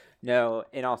 But no,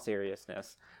 in all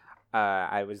seriousness,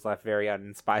 I was left very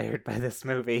uninspired by this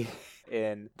movie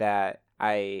in that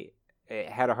I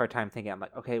had a hard time thinking. I'm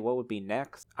like, okay, what would be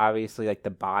next? Obviously, the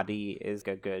body is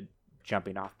a good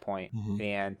jumping off point.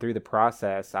 And through the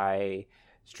process, I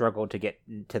struggled to get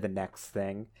to the next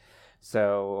thing.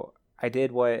 So I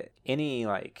did what any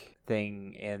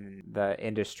thing in the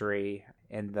industry,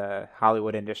 in the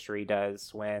Hollywood industry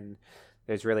does when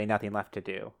there's really nothing left to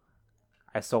do.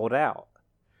 I sold out.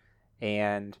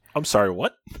 And I'm sorry,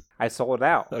 what? I sold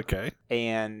out. Okay.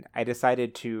 And I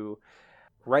decided to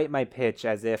write my pitch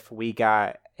as if we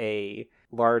got a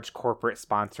large corporate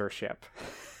sponsorship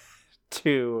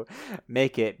to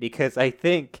make it, because I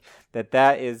think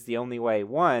that is the only way,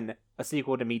 one, a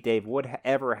sequel to Meet Dave would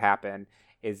ever happen,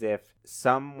 is if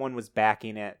someone was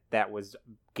backing it that was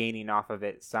gaining off of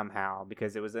it somehow,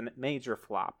 because it was a major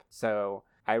flop. So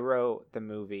I wrote the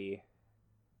movie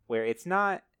where it's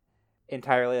not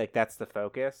entirely that's the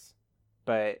focus,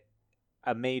 but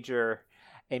a major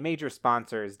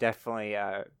sponsor is definitely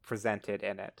presented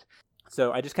in it.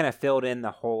 So I just kind of filled in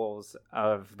the holes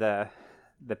of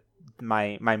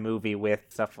my movie with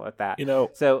stuff like that.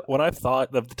 So when I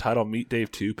thought of the title Meet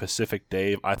Dave 2 Pacific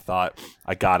Dave, I thought,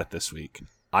 I got it this week.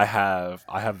 I have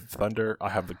thunder, I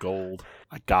have the gold,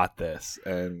 I got this,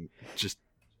 and just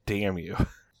damn you.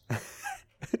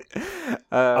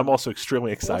 I'm also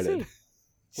extremely excited.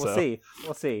 We'll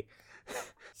see.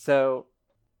 So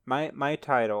my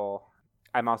title,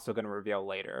 I'm also going to reveal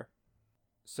later.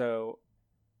 So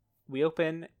we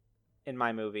open in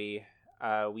my movie,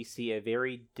 we see a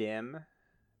very dim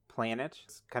planet.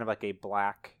 It's kind of like a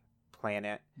black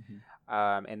planet.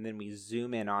 And then we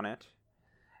zoom in on it.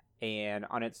 And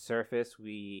on its surface,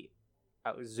 we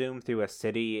zoom through a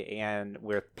city, and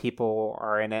where people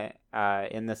are in it,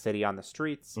 in the city on the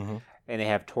streets. And they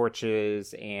have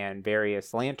torches and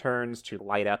various lanterns to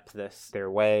light up their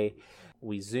way.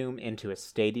 We zoom into a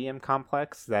stadium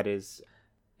complex that is,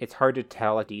 it's hard to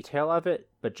tell a detail of it,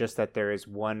 but just that there is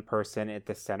one person at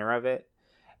the center of it.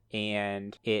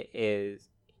 And it is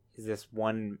this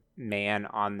one man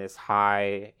on this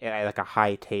a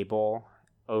high table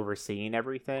overseeing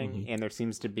everything. And there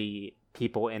seems to be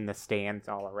people in the stands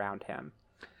all around him.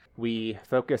 We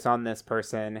focus on this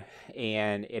person,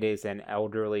 and it is an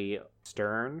elderly,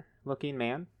 stern-looking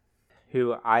man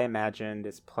who I imagined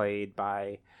is played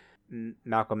by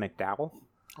Malcolm McDowell.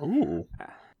 Ooh.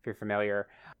 If you're familiar.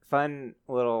 Fun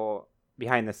little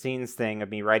behind-the-scenes thing of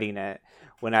me writing it.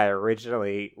 When I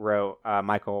originally wrote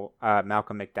Malcolm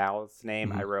McDowell's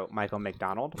name, I wrote Michael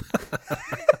McDonald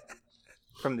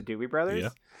from the Doobie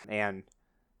Brothers and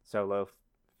Solo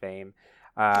fame.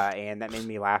 And that made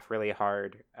me laugh really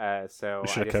hard. So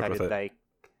I decided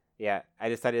I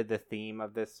decided the theme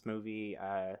of this movie,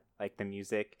 the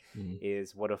music,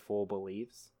 is What a Fool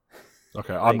Believes.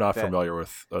 Okay, I'm not familiar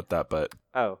with that, but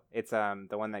it's the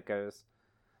one that goes,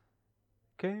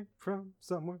 came from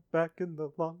somewhere back in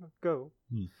the long ago.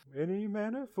 Any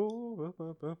man a fool.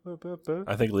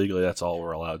 I think legally that's all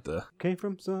we're allowed to. Came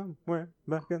from somewhere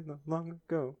back in the long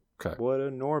ago. Okay. What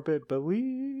an orbit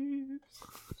believes.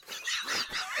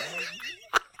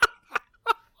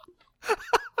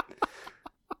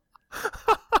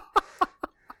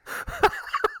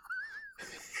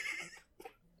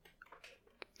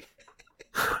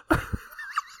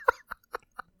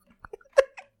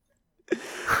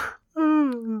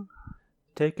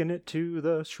 taking it to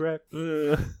the Shrek.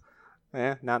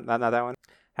 Yeah, not that one.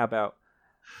 How about,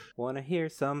 wanna hear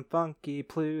some funky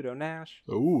Pluto Nash?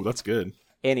 Ooh, that's good.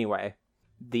 Anyway,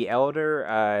 the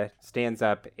elder stands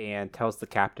up and tells the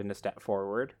captain to step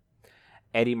forward.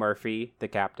 Eddie Murphy, the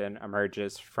captain,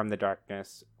 emerges from the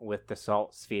darkness with the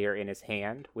salt sphere in his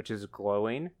hand, which is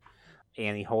glowing,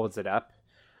 and he holds it up.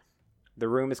 The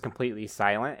room is completely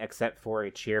silent except for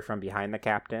a cheer from behind the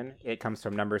captain. It comes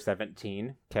from number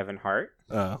 17, Kevin Hart,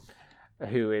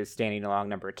 who is standing along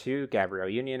number 2, Gabrielle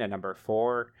Union, and number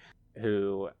 4,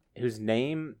 whose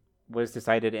name was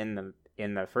decided in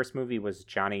the first movie was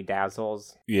Johnny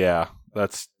Dazzles. Yeah,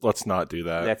 let's not do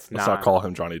that. Let's not call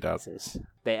him Johnny Dazzles.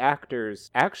 The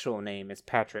actor's actual name is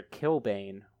Patrick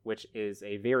Kilbane, which is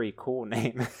a very cool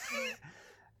name.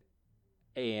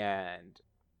 And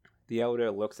the elder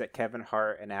looks at Kevin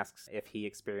Hart and asks if he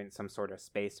experienced some sort of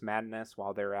space madness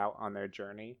while they're out on their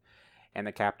journey. And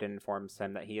the captain informs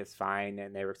him that he is fine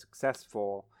and they were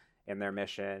successful in their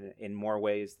mission in more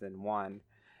ways than one.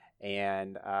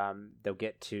 And they'll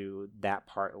get to that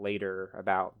part later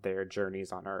about their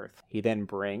journeys on Earth. He then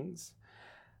brings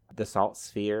the salt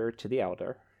sphere to the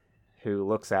elder, who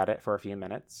looks at it for a few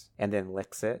minutes and then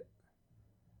licks it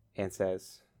and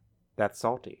says, "That's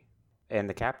salty." And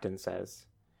the captain says,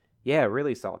 "Yeah,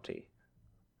 really salty."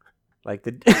 Like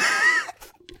the...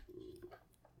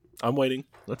 I'm waiting.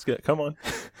 Come on.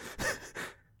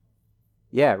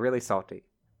 Yeah, really salty.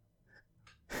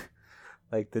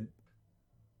 Like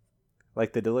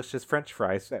the delicious French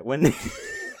fries at Wendy's.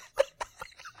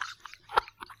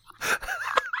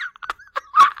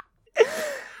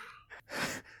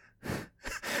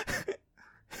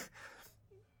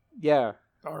 Yeah.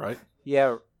 All right.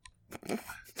 Yeah.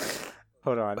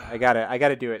 Hold on. I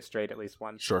gotta do it straight at least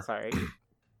once. Sure. Sorry.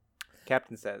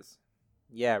 Captain says,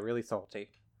 "Yeah, really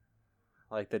salty.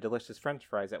 Like the delicious French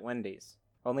fries at Wendy's.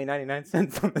 Only 99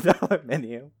 cents on the dollar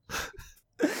menu."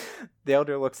 The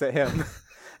elder looks at him.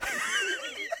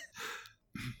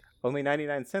 "Only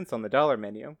 99 cents on the dollar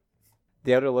menu."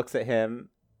 The elder looks at him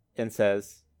and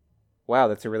says, "Wow,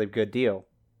 that's a really good deal."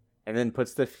 And then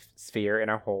puts the sphere in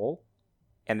a hole.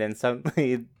 And then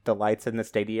suddenly the lights in the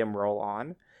stadium roll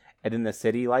on. And then the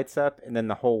city lights up. And then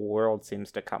the whole world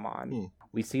seems to come on.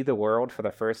 We see the world for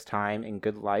the first time in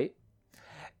good light.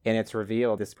 And it's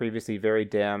revealed this previously very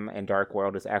dim and dark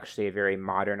world is actually a very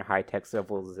modern, high-tech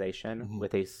civilization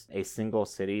with a single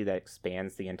city that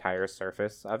expands the entire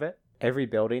surface of it. Every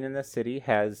building in the city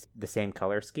has the same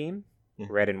color scheme,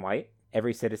 red and white.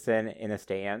 Every citizen in the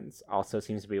stands also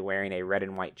seems to be wearing a red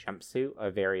and white jumpsuit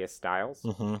of various styles.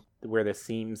 Where the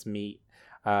seams meet,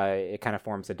 it kind of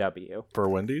forms a W. For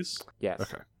Wendy's? Yes.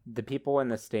 Okay. The people in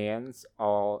the stands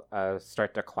all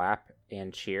start to clap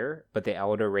and cheer, but the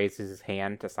elder raises his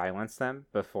hand to silence them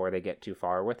before they get too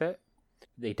far with it.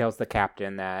 He tells the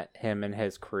captain that him and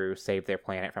his crew saved their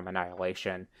planet from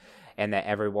annihilation, and that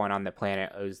everyone on the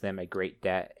planet owes them a great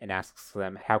debt, and asks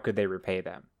them how could they repay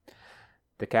them.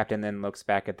 The captain then looks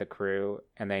back at the crew,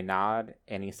 and they nod,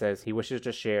 and he says he wishes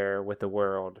to share with the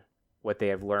world what they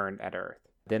have learned at Earth.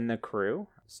 Then the crew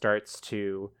starts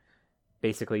to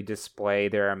basically display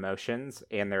their emotions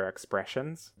and their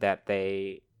expressions that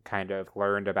they kind of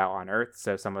learned about on Earth.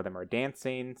 So some of them are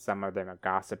dancing, some of them are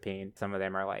gossiping, some of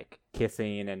them are like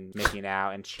kissing and making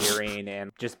out and cheering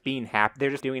and just being happy. They're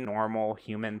just doing normal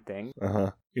human things.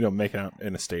 Making out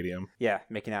in a stadium. Yeah,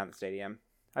 making out in the stadium.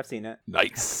 I've seen it.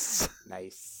 Nice.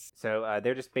 So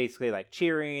they're just basically like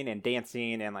cheering and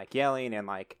dancing and like yelling and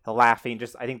like laughing.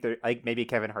 Just I think they're like maybe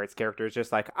Kevin Hart's character is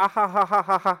just like ah ha ha ha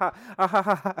ha ha ha ah, ha,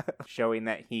 ha, showing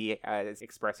that he is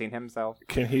expressing himself.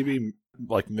 Can he be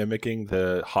like mimicking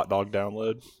the hot dog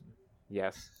download?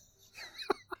 Yes.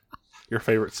 Your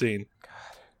favorite scene?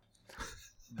 God.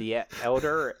 The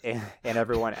elder and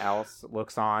everyone else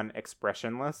looks on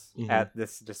expressionless at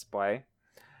this display.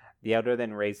 The elder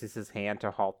then raises his hand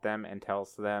to halt them and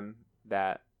tells them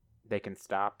that they can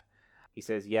stop. He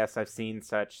says, "Yes, I've seen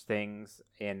such things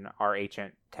in our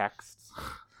ancient texts,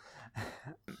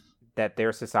 that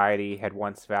their society had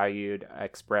once valued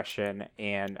expression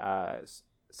and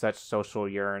such social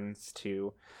yearns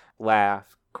to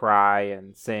laugh, cry,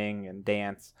 and sing and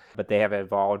dance, but they have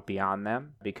evolved beyond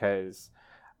them because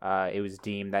it was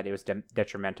deemed that it was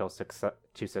detrimental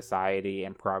to society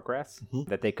and progress,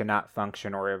 that they could not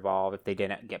function or evolve if they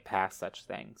didn't get past such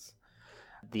things.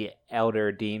 The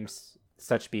elder deems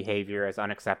such behavior as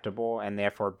unacceptable and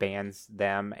therefore bans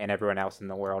them and everyone else in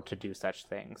the world to do such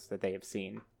things that they have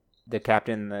seen." The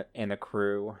captain and the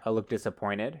crew look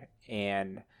disappointed,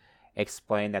 and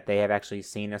explain that they have actually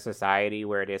seen a society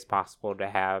where it is possible to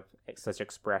have such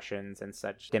expressions and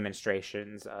such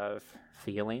demonstrations of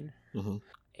feeling,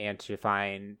 and to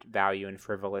find value in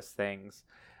frivolous things,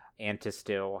 and to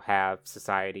still have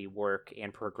society work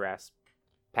and progress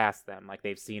past them. Like,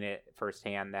 they've seen it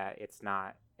firsthand that it's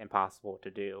not impossible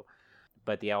to do.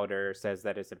 But the Elder says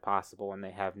that it's impossible, and they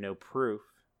have no proof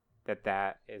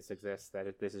that exists,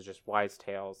 that this is just wise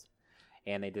tales,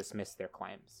 and they dismiss their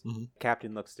claims.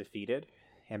 Captain looks defeated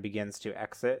and begins to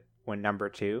exit when number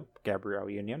 2,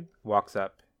 Gabrielle Union, walks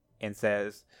up and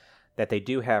says that they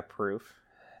do have proof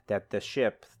that the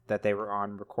ship that they were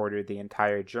on recorded the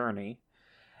entire journey,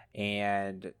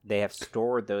 and they have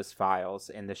stored those files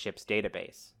in the ship's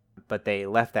database. But they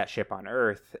left that ship on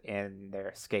Earth in their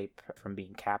escape from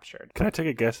being captured. Can I take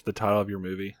a guess at the title of your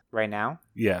movie? Right now?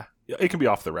 Yeah. It can be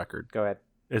off the record. Go ahead.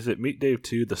 Is it Meet Dave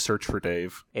 2, The Search for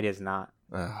Dave? It is not.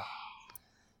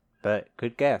 But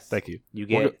good guess. Thank you. You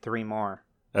get 3 more.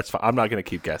 That's fine. I'm not going to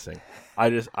keep guessing.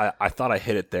 I thought I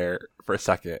hit it there for a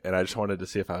second, and I just wanted to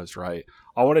see if I was right.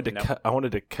 I wanted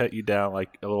to cut you down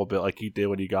like a little bit, like you did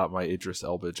when you got my Idris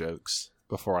Elba jokes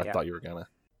before I thought you were gonna.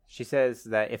 She says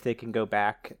that if they can go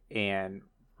back and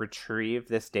retrieve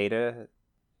this data,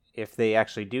 if they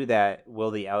actually do that, will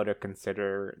the Elder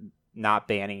consider not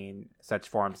banning such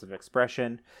forms of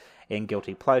expression and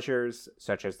guilty pleasures,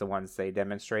 such as the ones they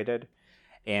demonstrated?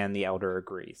 And the Elder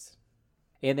agrees.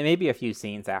 And there may be a few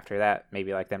scenes after that,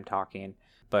 maybe like them talking,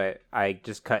 but I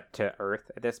just cut to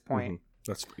Earth at this point.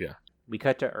 We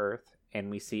cut to Earth, and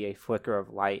we see a flicker of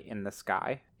light in the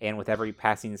sky. And with every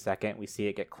passing second, we see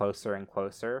it get closer and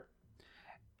closer.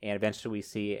 And eventually we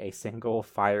see a single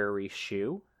fiery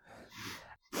shoe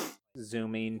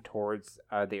zooming towards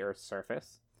the Earth's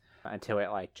surface until it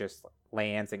just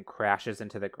lands and crashes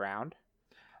into the ground.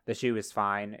 The shoe is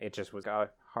fine. It just was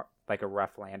like a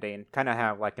rough landing. Kind of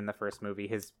how, like in the first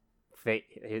movie,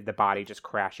 the body just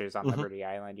crashes on Liberty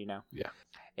Island, Yeah.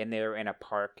 And they're in a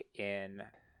park in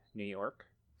New York.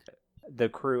 The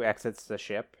crew exits the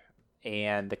ship,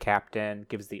 and the captain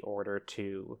gives the order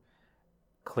to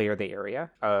clear the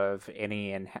area of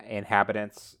any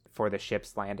inhabitants for the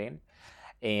ship's landing.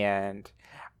 And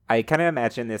I kind of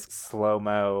imagine this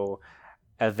slow-mo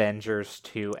Avengers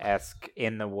 2-esque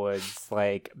in the woods,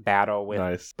 battle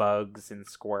with bugs and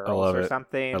squirrels or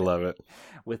something. I love it.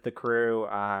 With the crew,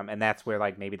 and that's where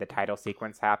maybe the title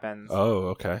sequence happens. Oh,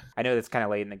 okay. I know that's kind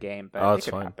of late in the game, but it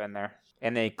could happen there.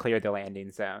 And they clear the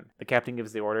landing zone. The captain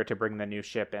gives the order to bring the new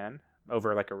ship in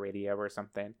over a radio or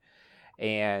something.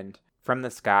 And from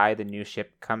the sky, the new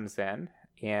ship comes in,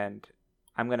 and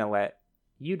I'm going to let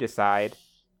you decide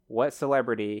what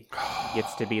celebrity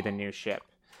gets to be the new ship.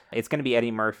 It's going to be Eddie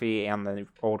Murphy and the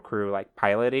old crew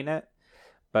piloting it,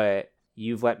 but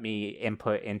you've let me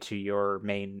input into your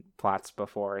main plots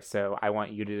before, so I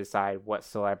want you to decide what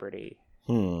celebrity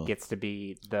gets to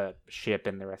be the ship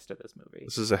in the rest of this movie.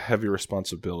 This is a heavy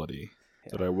responsibility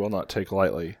that I will not take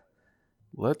lightly.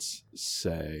 Let's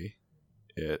say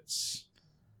it's...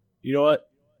 You know what?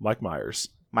 Mike Myers.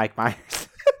 Mike Myers.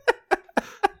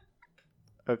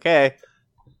 Okay.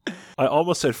 I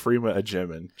almost said Freema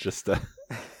Ajimin, just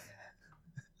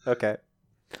Okay.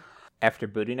 After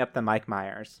booting up the Mike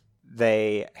Myers,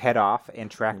 they head off and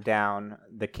track down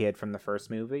the kid from the first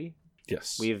movie.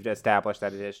 Yes. We've established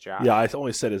that it is Josh. Yeah, I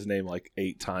only said his name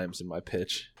 8 times in my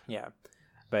pitch. Yeah.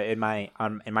 But in my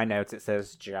notes it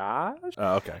says Josh.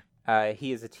 Oh, okay.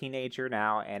 He is a teenager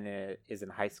now and is in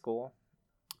high school.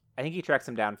 I think he tracks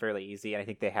him down fairly easy, and I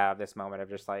think they have this moment of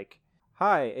just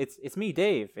hi, it's me,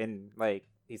 Dave. And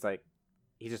he's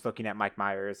just looking at Mike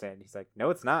Myers, and he's like,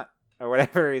 no, it's not. Or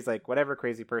whatever. He's like, whatever,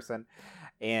 crazy person.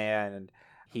 And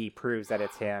he proves that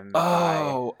it's him.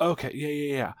 Oh, okay.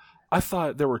 Yeah. I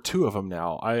thought there were 2 of them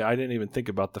now. I didn't even think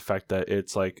about the fact that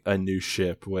it's a new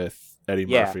ship with Eddie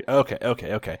Murphy.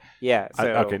 Okay. Yeah. So,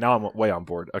 okay, now I'm way on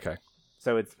board. Okay.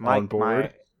 So it's Mike on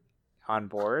board. On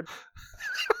board.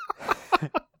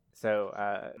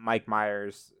 So Mike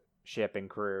Myers' ship and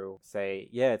crew say,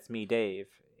 yeah, it's me, Dave.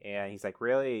 And he's like,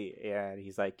 really? And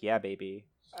he's like, yeah, baby.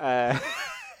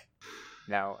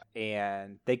 No.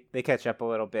 And they catch up a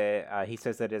little bit. He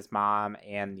says that his mom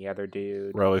and the other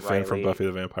dude, Riley from Buffy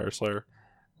the Vampire Slayer.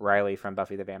 Riley from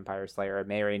Buffy the Vampire Slayer are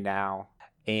married now.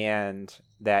 And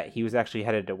that he was actually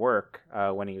headed to work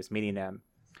when he was meeting them.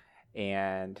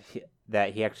 And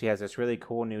that he actually has this really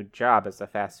cool new job as a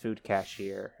fast food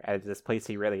cashier at this place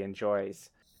he really enjoys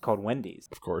called Wendy's.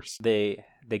 Of course. They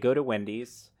go to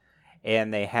Wendy's,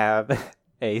 and they have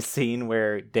a scene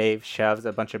where Dave shoves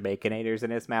a bunch of Baconators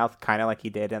in his mouth, kind of like he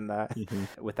did in the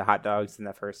with the hot dogs in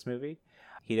the first movie.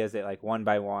 He does it like one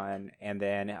by one, and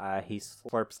then he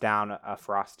slurps down a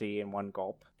Frosty in one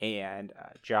gulp. And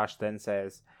Josh then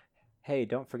says, "Hey,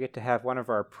 don't forget to have one of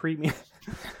our premium..."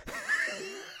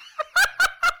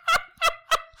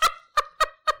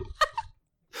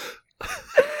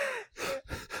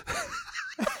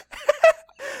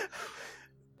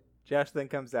 Josh then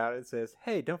comes out and says,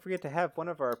 "Hey, don't forget to have one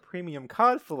of our premium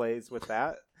cod fillets with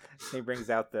that." And he brings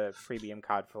out the premium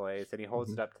cod fillets, and he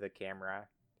holds it up to the camera.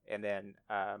 And then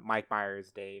Mike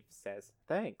Myers, Dave, says,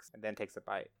 "Thanks," and then takes a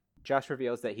bite. Josh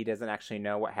reveals that he doesn't actually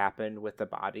know what happened with the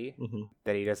body,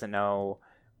 that he doesn't know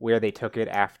where they took it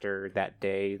after that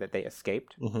day that they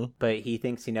escaped. But he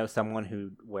thinks he knows someone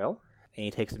who will. And he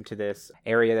takes him to this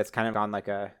area that's kind of on like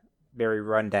a very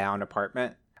rundown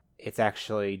apartment. It's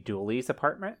actually Dooley's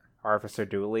apartment. Officer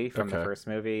Dooley from the first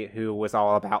movie, who was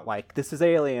all about like, this is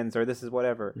aliens or this is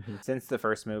whatever. Since the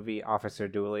first movie, Officer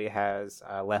Dooley has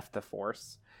left the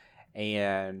force,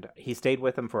 and he stayed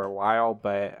with him for a while,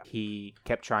 but he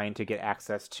kept trying to get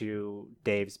access to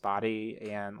Dave's body,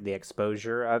 and the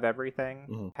exposure of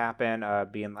everything happened,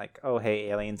 being like, "Oh,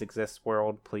 hey, aliens exist,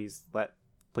 world, please let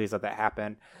that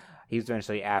happen." He was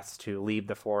eventually asked to leave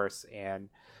the force and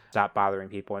stop bothering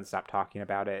people and stop talking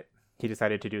about it. He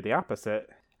decided to do the opposite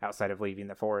outside of leaving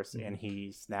the force, and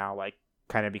he's now like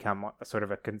kind of become a sort of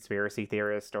a conspiracy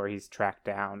theorist, or he's tracked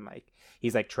down, like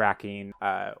he's like tracking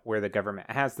where the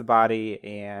government has the body,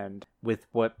 and with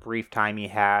what brief time he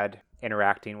had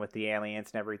interacting with the aliens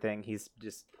and everything, he's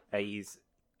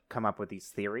come up with these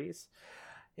theories.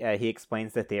 He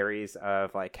explains the theories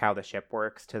of like how the ship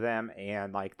works to them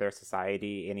and like their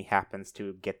society, and he happens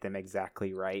to get them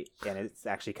exactly right, and it's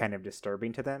actually kind of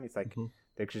disturbing to them. He's like,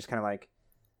 they're just kind of like,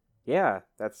 yeah,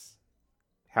 that's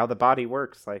how the body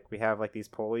works. Like, we have like these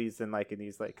pulleys and like in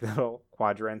these like little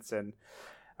quadrants, and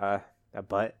a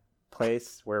butt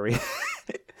place where we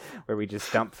where we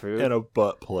just dump food. And a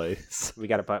butt place. We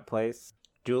got a butt place.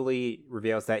 Dooley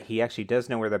reveals that he actually does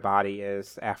know where the body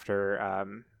is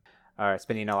after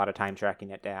spending a lot of time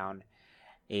tracking it down.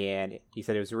 And he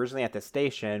said it was originally at the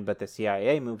station, but the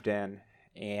CIA moved in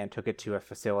and took it to a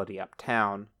facility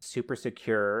uptown, super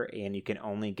secure, and you can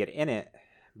only get in it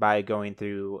by going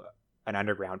through an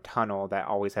underground tunnel that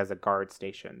always has a guard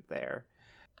stationed there.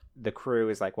 The crew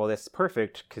is like, well, this is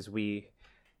perfect because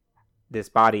this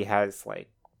body has like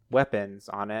weapons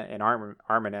on it and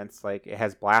armaments, like it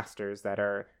has blasters that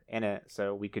are in it,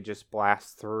 so we could just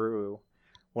blast through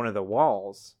one of the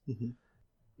walls,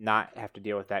 not have to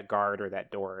deal with that guard or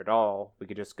that door at all. We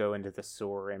could just go into the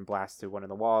sewer and blast through one of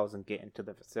the walls and get into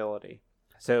the facility.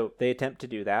 So they attempt to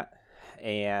do that,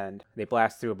 and they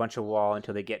blast through a bunch of wall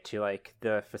until they get to like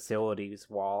the facility's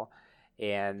wall,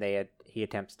 and he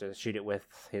attempts to shoot it with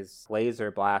his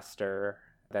laser blaster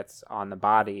that's on the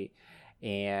body,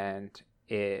 and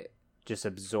it just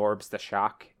absorbs the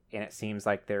shock, and it seems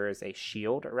like there is a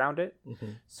shield around it,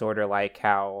 sort of like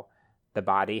how the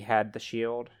body had the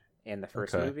shield in the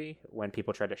first movie when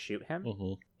people tried to shoot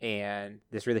him. And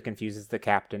this really confuses the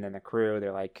captain and the crew.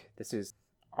 They're like, this is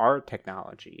our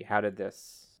technology. How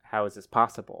is this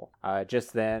possible?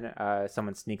 Just then,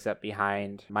 someone sneaks up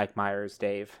behind Mike Myers,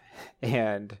 Dave,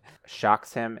 and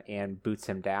shocks him and boots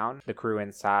him down. The crew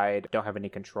inside don't have any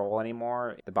control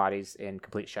anymore. The body's in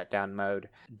complete shutdown mode.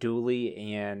 Dooley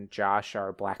and Josh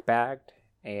are black bagged,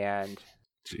 and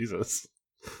Jesus.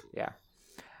 Yeah.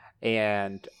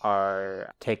 And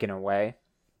are taken away.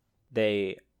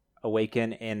 They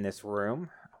awaken in this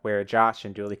room where Josh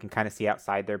and Dooley can kind of see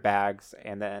outside their bags,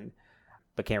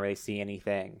 but can't really see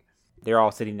anything. They're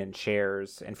all sitting in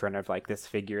chairs in front of like this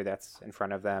figure that's in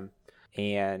front of them,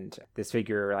 and this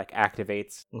figure like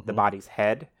activates the body's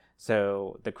head,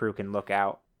 so the crew can look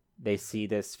out. They see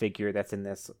this figure that's in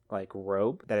this like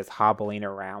robe that is hobbling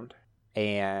around,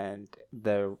 and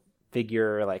the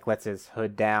figure like lets his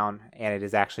hood down, and it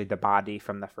is actually the body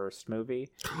from the first movie.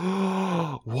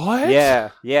 What? Yeah.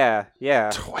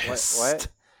 Twist.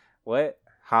 What?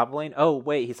 Hobbling? Oh,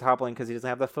 wait, he's hobbling because he doesn't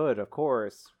have the foot, of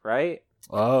course, right?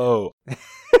 Oh.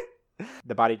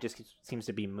 The body just seems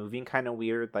to be moving kind of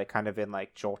weird, like kind of in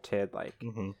like jolted, like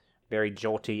very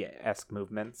jolty-esque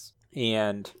movements.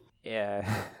 And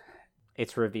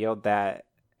it's revealed that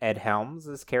Ed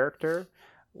Helms' character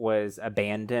was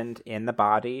abandoned in the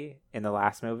body in the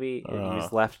last movie.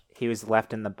 He was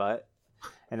left in the butt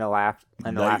in the last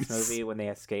movie when they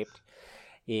escaped.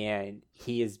 And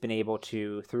he has been able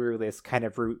to, through this kind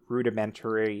of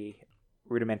rudimentary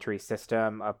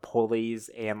system of pulleys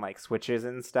and like switches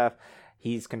and stuff,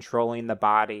 he's controlling the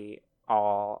body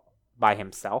all by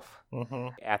himself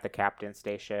at the captain's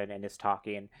station and is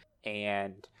talking.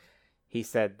 And he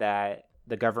said that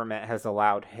the government has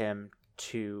allowed him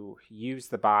to use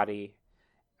the body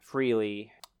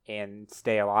freely and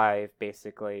stay alive,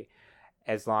 basically,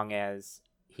 as long as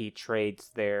he trades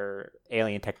their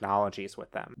alien technologies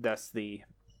with them. Thus the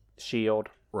shield,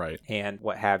 right, and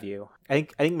what have you. I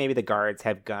think maybe the guards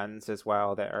have guns as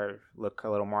well that look a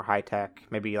little more high tech.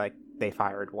 Maybe like they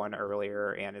fired one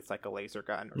earlier and it's like a laser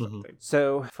gun or something.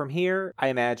 So from here, I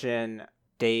imagine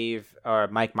Dave, or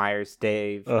Mike Myers,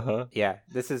 Dave. Yeah,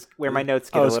 this is where my notes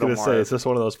get a little more. I was going to say, is this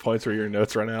one of those points where your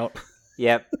notes run out?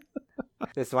 Yep.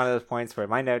 This is one of those points where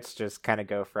my notes just kind of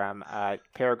go from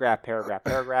paragraph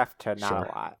to not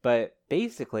a lot. But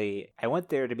basically, I want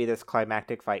there to be this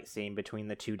climactic fight scene between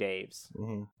the two Daves.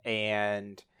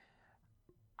 And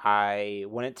I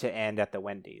want it to end at the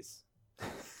Wendy's.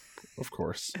 Of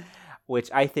course. Which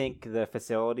I think the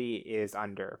facility is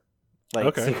under.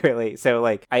 Like, secretly. So,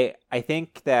 like, I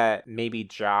think that maybe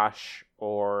Josh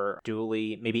or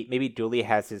Dooley, maybe Dooley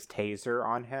has his taser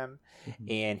on him,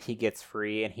 and he gets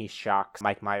free, and he shocks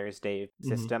Mike Myers' Dave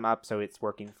system up, so it's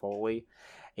working fully.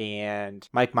 And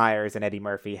Mike Myers and Eddie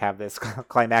Murphy have this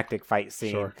climactic fight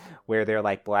scene where they're,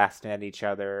 like, blasting at each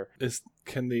other.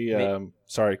 Can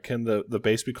the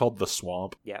base be called The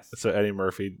Swamp? Yes. So Eddie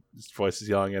Murphy's voice is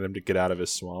yelling at him to get out of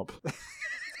his swamp.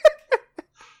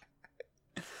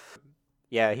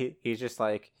 Yeah, he's just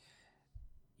like,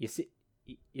 you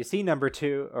see number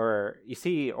two, or you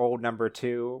see old number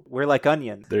two, we're like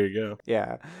onions. There you go.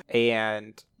 Yeah.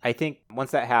 And I think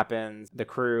once that happens, the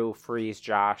crew frees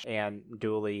Josh and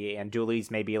Dooley, and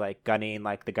Dooley's maybe like gunning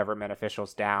like the government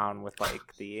officials down with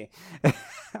like the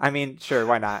I mean, sure,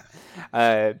 why not?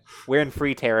 We're in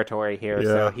free territory here,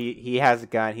 so he has a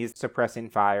gun, he's suppressing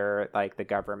fire at like the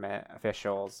government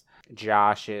officials.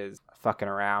 Josh is fucking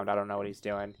around. I don't know what he's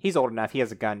doing. He's old enough. He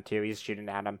has a gun too. He's shooting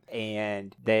at him.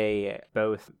 And they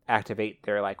both activate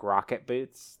their like rocket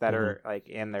boots that are like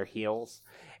in their heels,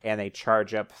 and they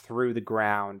charge up through the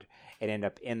ground and end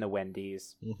up in the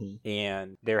Wendy's.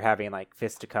 And they're having like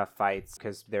fisticuff fights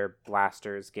because their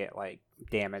blasters get like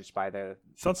damaged by the...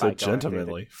 Sounds so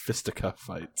gentlemanly. Fisticuff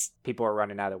fights. People are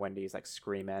running out of the Wendy's like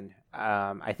screaming.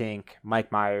 I think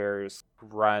Mike Myers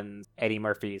runs Eddie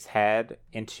Murphy's head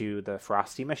into the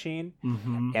Frosty machine,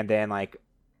 and then like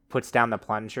puts down the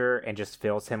plunger and just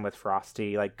fills him with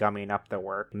Frosty, like gumming up the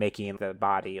work, making the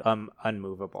body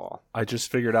unmovable. I just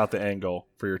figured out the angle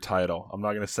for your title. I'm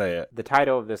not going to say it. The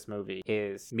title of this movie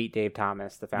is Meet Dave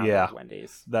Thomas, the founder of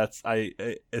Wendy's. That's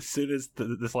as soon as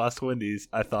this last Wendy's,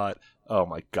 I thought, oh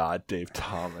my God, Dave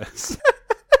Thomas.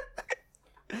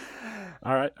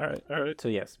 All right. So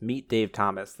yes, Meet Dave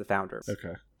Thomas, the founder.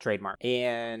 Okay. Trademark.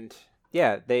 And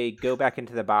yeah, they go back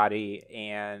into the body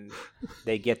and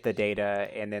they get the data,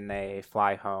 and then they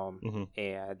fly home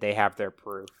and they have their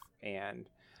proof. And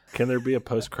can there be a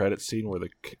post-credit scene where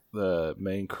the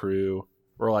main crew,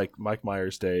 or like Mike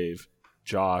Myers, Dave,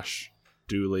 Josh,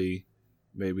 Dooley,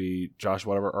 maybe Josh,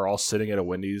 whatever, are all sitting at a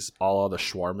Wendy's, all the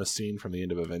shawarma scene from the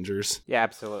end of Avengers? Yeah,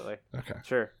 absolutely. Okay.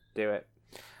 Sure, do it.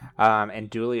 And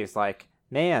Dooley is like,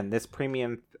 man, this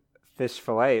premium fish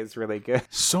fillet is really good.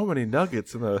 So many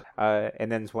nuggets in the... and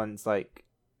then one's like...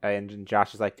 and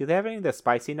Josh is like, do they have any of the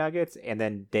spicy nuggets? And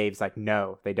then Dave's like,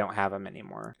 no, they don't have them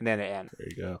anymore. And then it ends. There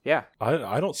you go. Yeah.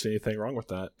 I don't see anything wrong with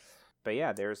that. But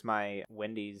yeah, there's my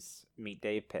Wendy's Meet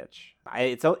Dave pitch.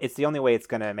 It's the only way it's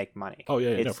going to make money. Oh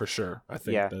yeah, no, for sure. I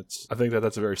think that's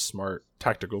a very smart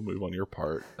tactical move on your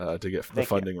part to get the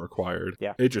funding required.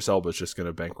 Yeah. Idris Elba's just going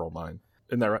to bankroll mine.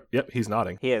 Isn't that right? Yep, he's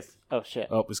nodding. He is. Oh, shit.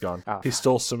 Oh, he's gone. Oh. He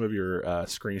stole some of your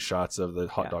screenshots of the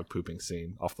hot dog pooping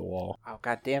scene off the wall. Oh,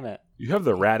 God damn it. You have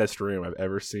the raddest room I've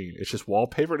ever seen. It's just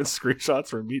wallpapered and screenshots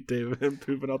from Meet Dave and him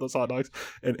pooping out those hot dogs,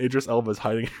 and Idris Elba's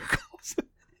hiding in your closet.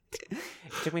 It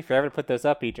took me forever to put those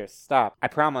up, Idris. Stop. I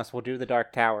promise we'll do the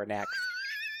Dark Tower next.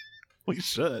 We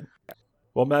should.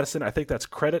 Well, Madison, I think that's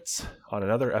credits on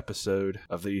another episode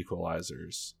of The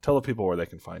Equelizers. Tell the people where they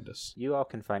can find us. You all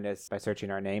can find us by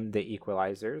searching our name, The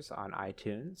Equelizers, on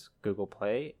iTunes, Google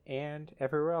Play, and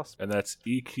everywhere else. And that's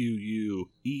EQUELIZERS,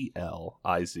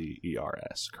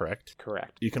 correct?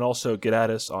 Correct. You can also get at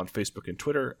us on Facebook and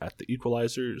Twitter at The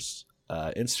Equelizers,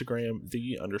 Instagram,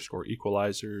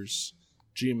 _Equelizers,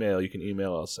 Gmail, you can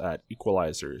email us at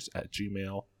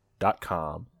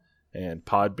equelizers@gmail.com. And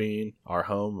Podbean, our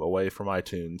home away from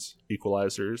iTunes,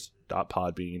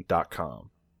 equelizers.podbean.com.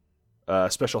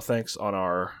 Special thanks on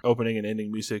our opening and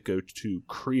ending music go to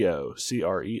Creo,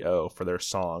 CREO, for their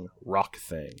song Rock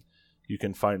Thing. You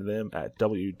can find them at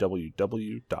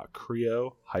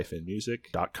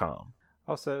www.creo-music.com.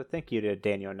 Also, thank you to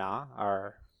Daniel Na,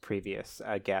 our previous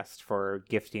guest, for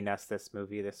gifting us this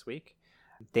movie this week.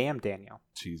 Damn, Daniel.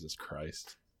 Jesus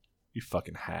Christ. You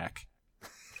fucking hack.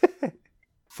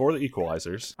 For the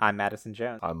Equelizers, I'm Madison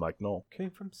Jones. I'm Mike Knoll.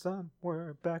 Came from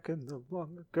somewhere back in the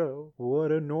long ago.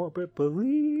 What an orbit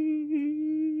believes.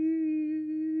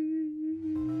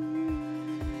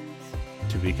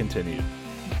 To be continued.